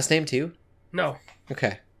 Same last name, too? No.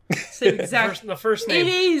 Okay. Same exact. The first name.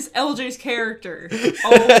 It is LJ's character.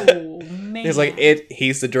 Oh, man. He's like,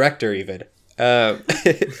 he's the director, even.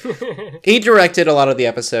 He directed a lot of the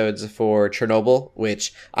episodes for Chernobyl,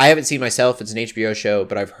 which I haven't seen myself. It's an HBO show,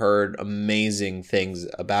 but I've heard amazing things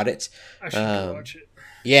about it. I should go watch it.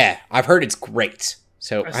 Yeah, I've heard it's great.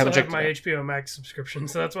 So I haven't still checked have my it out. HBO Max subscription,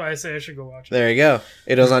 so that's why I say I should go watch it. There you go.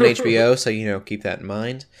 It is on HBO, so keep that in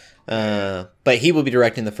mind. But he will be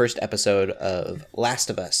directing the first episode of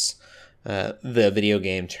Last of Us, the video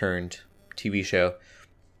game turned TV show.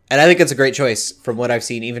 And I think it's a great choice from what I've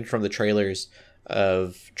seen, even from the trailers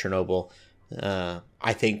of Chernobyl.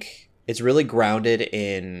 I think it's really grounded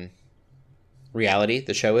in reality,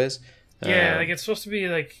 the show is. Yeah, like it's supposed to be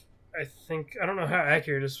like, I don't know how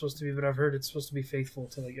accurate it's supposed to be, but I've heard it's supposed to be faithful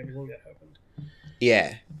to like everything that happened.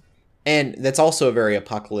 Yeah. And that's also a very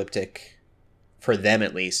apocalyptic, for them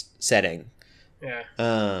at least, setting. Yeah.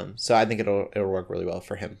 So I think it'll work really well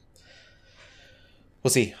for him.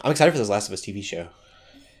 We'll see. I'm excited for this Last of Us TV show.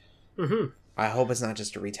 Mm-hmm. I hope it's not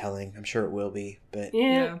just a retelling. I'm sure it will be, but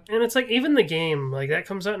Yeah, and it's like even the game, like that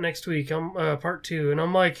comes out next week. I'm part 2, and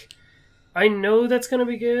I'm like, I know that's gonna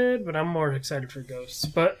be good, but I'm more excited for Ghosts.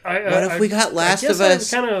 But what if we got Last of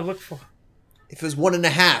Us? I kind of look for If it was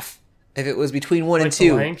 1.5, if it was between 1 and like 2,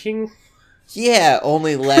 The Lion King. yeah,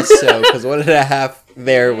 only less so because 1.5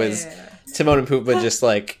 there was Timon and Pumbaa just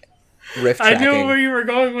like riff tracking. I knew where you were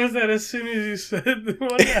going with that as soon as you said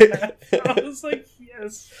 1.5. I was like,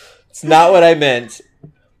 yes. It's not what I meant.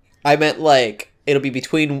 I meant like it'll be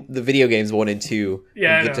between the video games 1 and 2.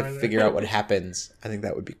 Yeah, and I get know. to figure out what happens. I think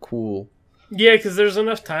that would be cool. Yeah, because there's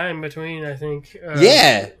enough time between, I think.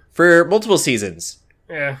 Yeah, for multiple seasons.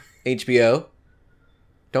 Yeah. HBO,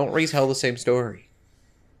 don't retell the same story.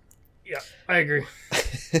 Yeah, I agree.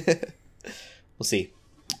 We'll see.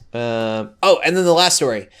 And then the last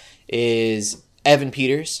story is Evan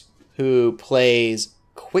Peters, who plays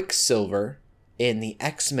Quicksilver in the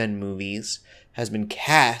X-Men movies, has been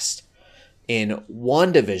cast in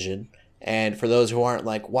WandaVision. And for those who aren't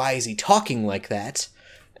like, why is he talking like that?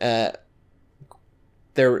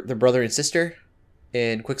 They're brother and sister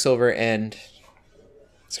in Quicksilver and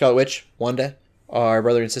Scarlet Witch, Wanda, are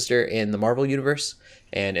brother and sister in the Marvel Universe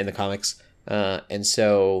and in the comics. And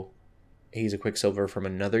so he's a Quicksilver from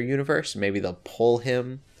another universe. Maybe they'll pull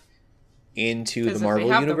him into the Marvel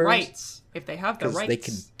Universe. If they have the rights. They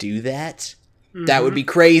could do that. Mm-hmm. That would be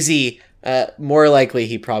crazy. More likely,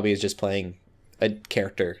 he probably is just playing a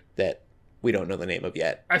character that we don't know the name of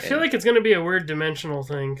yet. I feel like it's going to be a weird dimensional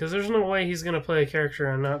thing, because there's no way he's going to play a character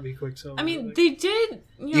and not be Quicksilver. I mean, they did,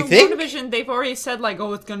 you think? WandaVision, they've already said, like,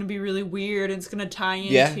 oh, it's going to be really weird, it's going to tie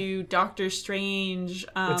into Doctor Strange,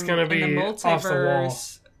 it's going to be in the multiverse. Off the wall.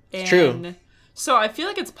 It's true. So I feel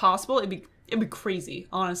like it's possible. It'd be crazy,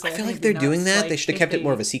 honestly. I feel like they're doing that. Like, they should have kept it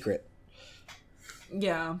more of a secret.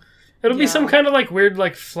 Yeah. It'll be some kind of, like, weird,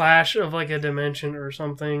 like, flash of, like, a dimension or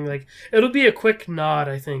something. Like, it'll be a quick nod,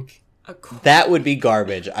 I think. That would be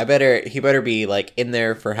garbage. He better be like in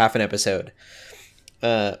there for half an episode.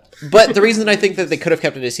 But the reason I think that they could have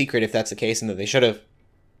kept it a secret, if that's the case, and that they should have,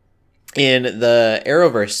 in the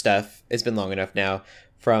Arrowverse stuff, it's been long enough now,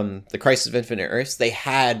 from the Crisis of Infinite Earths, they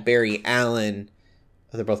had Barry Allen.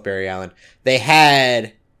 They're both Barry Allen. They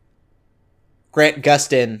had Grant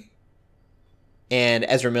Gustin and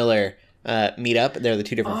Ezra Miller meet up. They're the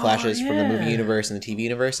two different Flashes from the movie universe and the TV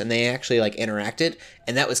universe, and they actually like interacted,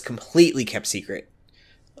 and that was completely kept secret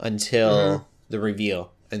until the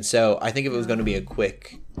reveal. And so I think if it was going to be a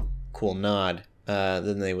quick, cool nod,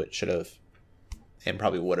 then they should have, and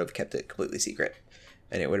probably would have kept it completely secret,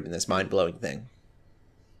 and it would have been this mind-blowing thing.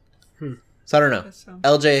 So I don't know.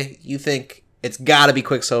 LJ, you think it's got to be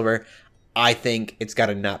Quicksilver? I think it's got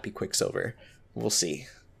to not be Quicksilver. We'll see.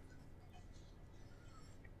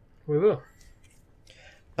 We will.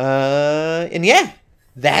 And yeah,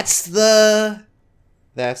 that's the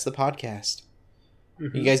podcast.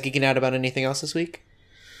 Mm-hmm. You guys geeking out about anything else this week?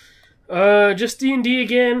 Just D&D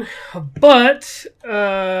again. But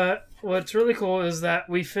what's really cool is that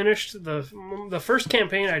we finished the first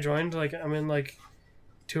campaign I joined. Like, I'm in like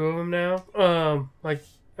 2 of them now. Like,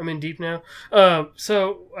 I'm in deep now.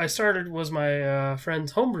 So I started was my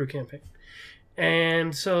friend's homebrew campaign.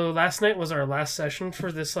 And so last night was our last session for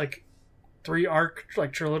this like 3-arc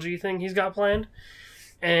like trilogy thing he's got planned.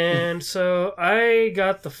 And so I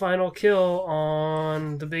got the final kill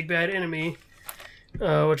on the big bad enemy,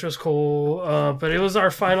 which was cool. But it was our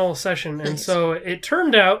final session. And so it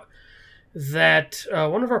turned out that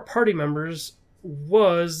one of our party members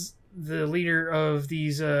was the leader of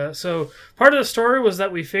these. So part of the story was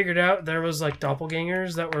that we figured out there was like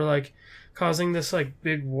doppelgangers that were like causing this like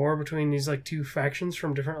big war between these like 2 factions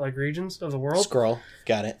from different like regions of the world. Skrull,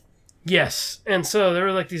 got it. Yes, and so there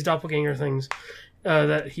were like these doppelganger things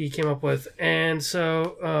that he came up with, and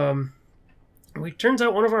so it turns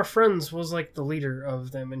out one of our friends was like the leader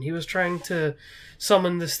of them, and he was trying to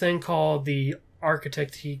summon this thing called the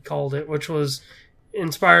Architect. He called it, which was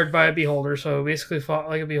inspired by a beholder, so basically fought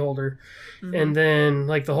like a beholder. And then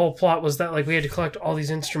like the whole plot was that like we had to collect all these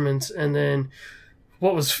instruments, and then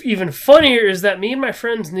what was even funnier is that me and my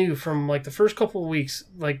friends knew from like the first couple of weeks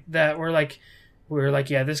like that we were like,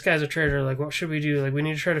 yeah, this guy's a traitor. Like, what should we do? Like, we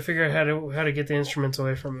need to try to figure out how to get the instruments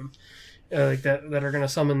away from him, like that are going to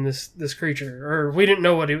summon this creature. Or we didn't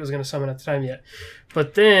know what he was going to summon at the time yet.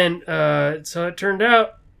 But then, so it turned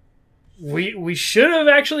out we should have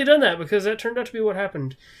actually done that, because that turned out to be what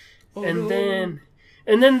happened. Oh. And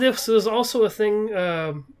then this was also a thing.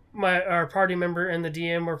 Our party member and the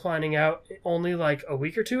DM were planning out only like a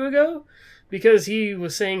week or 2 ago, because he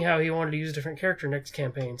was saying how he wanted to use a different character next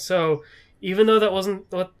campaign. So even though that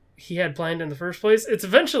wasn't what he had planned in the first place, it's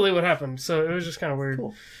eventually what happened. So it was just kind of weird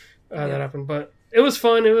that happened, but it was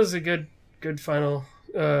fun. It was a good final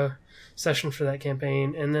session for that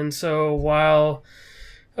campaign. And then so while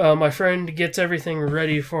my friend gets everything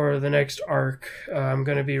ready for the next arc, I'm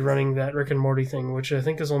going to be running that Rick and Morty thing, which I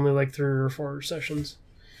think is only like 3 or 4 sessions.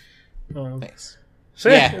 Nice. So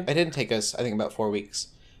yeah, it didn't take us, I think, about 4 weeks.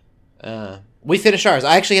 We finished ours.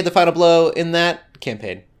 I actually had the final blow in that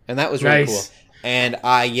campaign, and that was really cool. And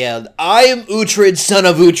I yelled, "I am Uhtred, son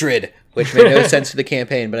of Uhtred," which made no sense for the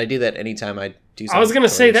campaign, but I do that anytime I do something. I was going to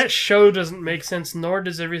say, that show doesn't make sense, nor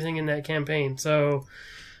does everything in that campaign, so...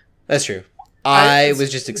 That's true. I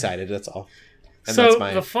was just excited. That's all. And so that's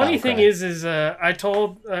my the funny battle thing cry. is I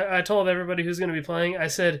told everybody who's going to be playing. I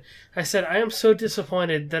said I am so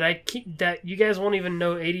disappointed that that you guys won't even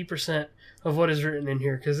know 80% of what is written in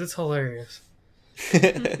here because it's hilarious.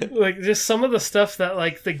 Like just some of the stuff that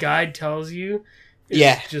like the guide tells you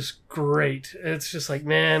is just great. It's just like,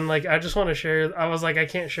 man, like I just want to share. I was like, I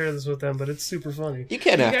can't share this with them, but it's super funny. You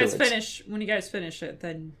can afterwards. When you guys finish it,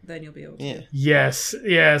 then you'll be able to. Yeah. Yes,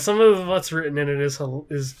 yeah. Some of what's written in it is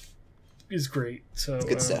great. So It's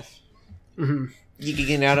good stuff. Mm-hmm. You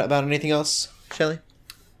geeking out about anything else, Shelly?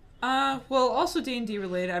 Well, also D&D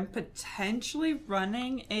related. I'm potentially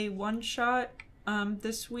running a one-shot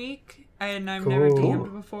this week, and I've never Cool.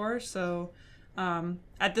 DM'd before, so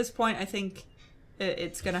at this point, I think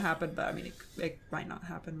it's gonna happen. But I mean, it might not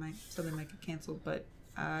happen. Something might get canceled. But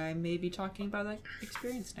I may be talking about that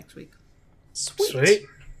experience next week. Sweet.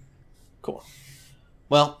 Cool.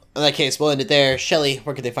 Well, in that case, we'll end it there. Shelly,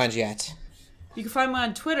 where could they find you at? You can find me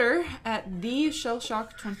on Twitter at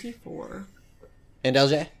TheShellshock24. And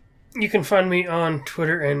LJ? You can find me on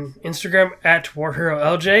Twitter and Instagram at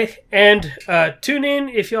WarHeroLJ. And tune in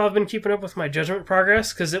if y'all have been keeping up with my Judgment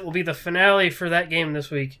progress, because it will be the finale for that game this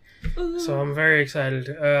week. Ooh. So I'm very excited.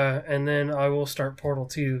 And then I will start Portal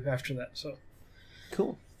 2 after that. So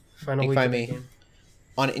Cool. final You week can of find the me game.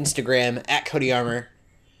 on Instagram at Cody Armor.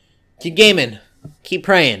 Keep gaming, keep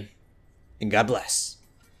praying, and God bless.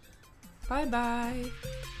 Bye-bye.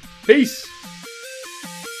 Peace.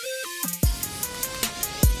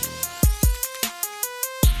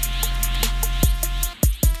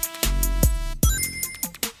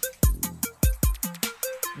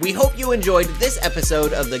 We hope you enjoyed this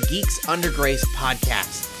episode of the Geeks Under Grace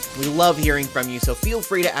podcast. We love hearing from you, so feel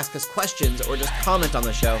free to ask us questions or just comment on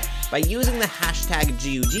the show by using the hashtag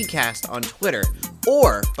GUGcast on Twitter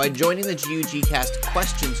or by joining the GUGcast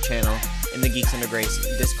questions channel in the Geeks Under Grace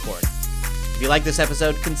Discord. If you like this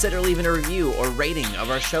episode, consider leaving a review or rating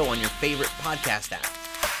of our show on your favorite podcast app.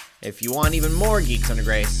 If you want even more Geeks Under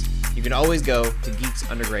Grace, you can always go to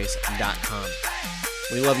geeksundergrace.com.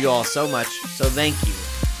 We love you all so much, so thank you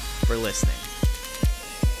for listening.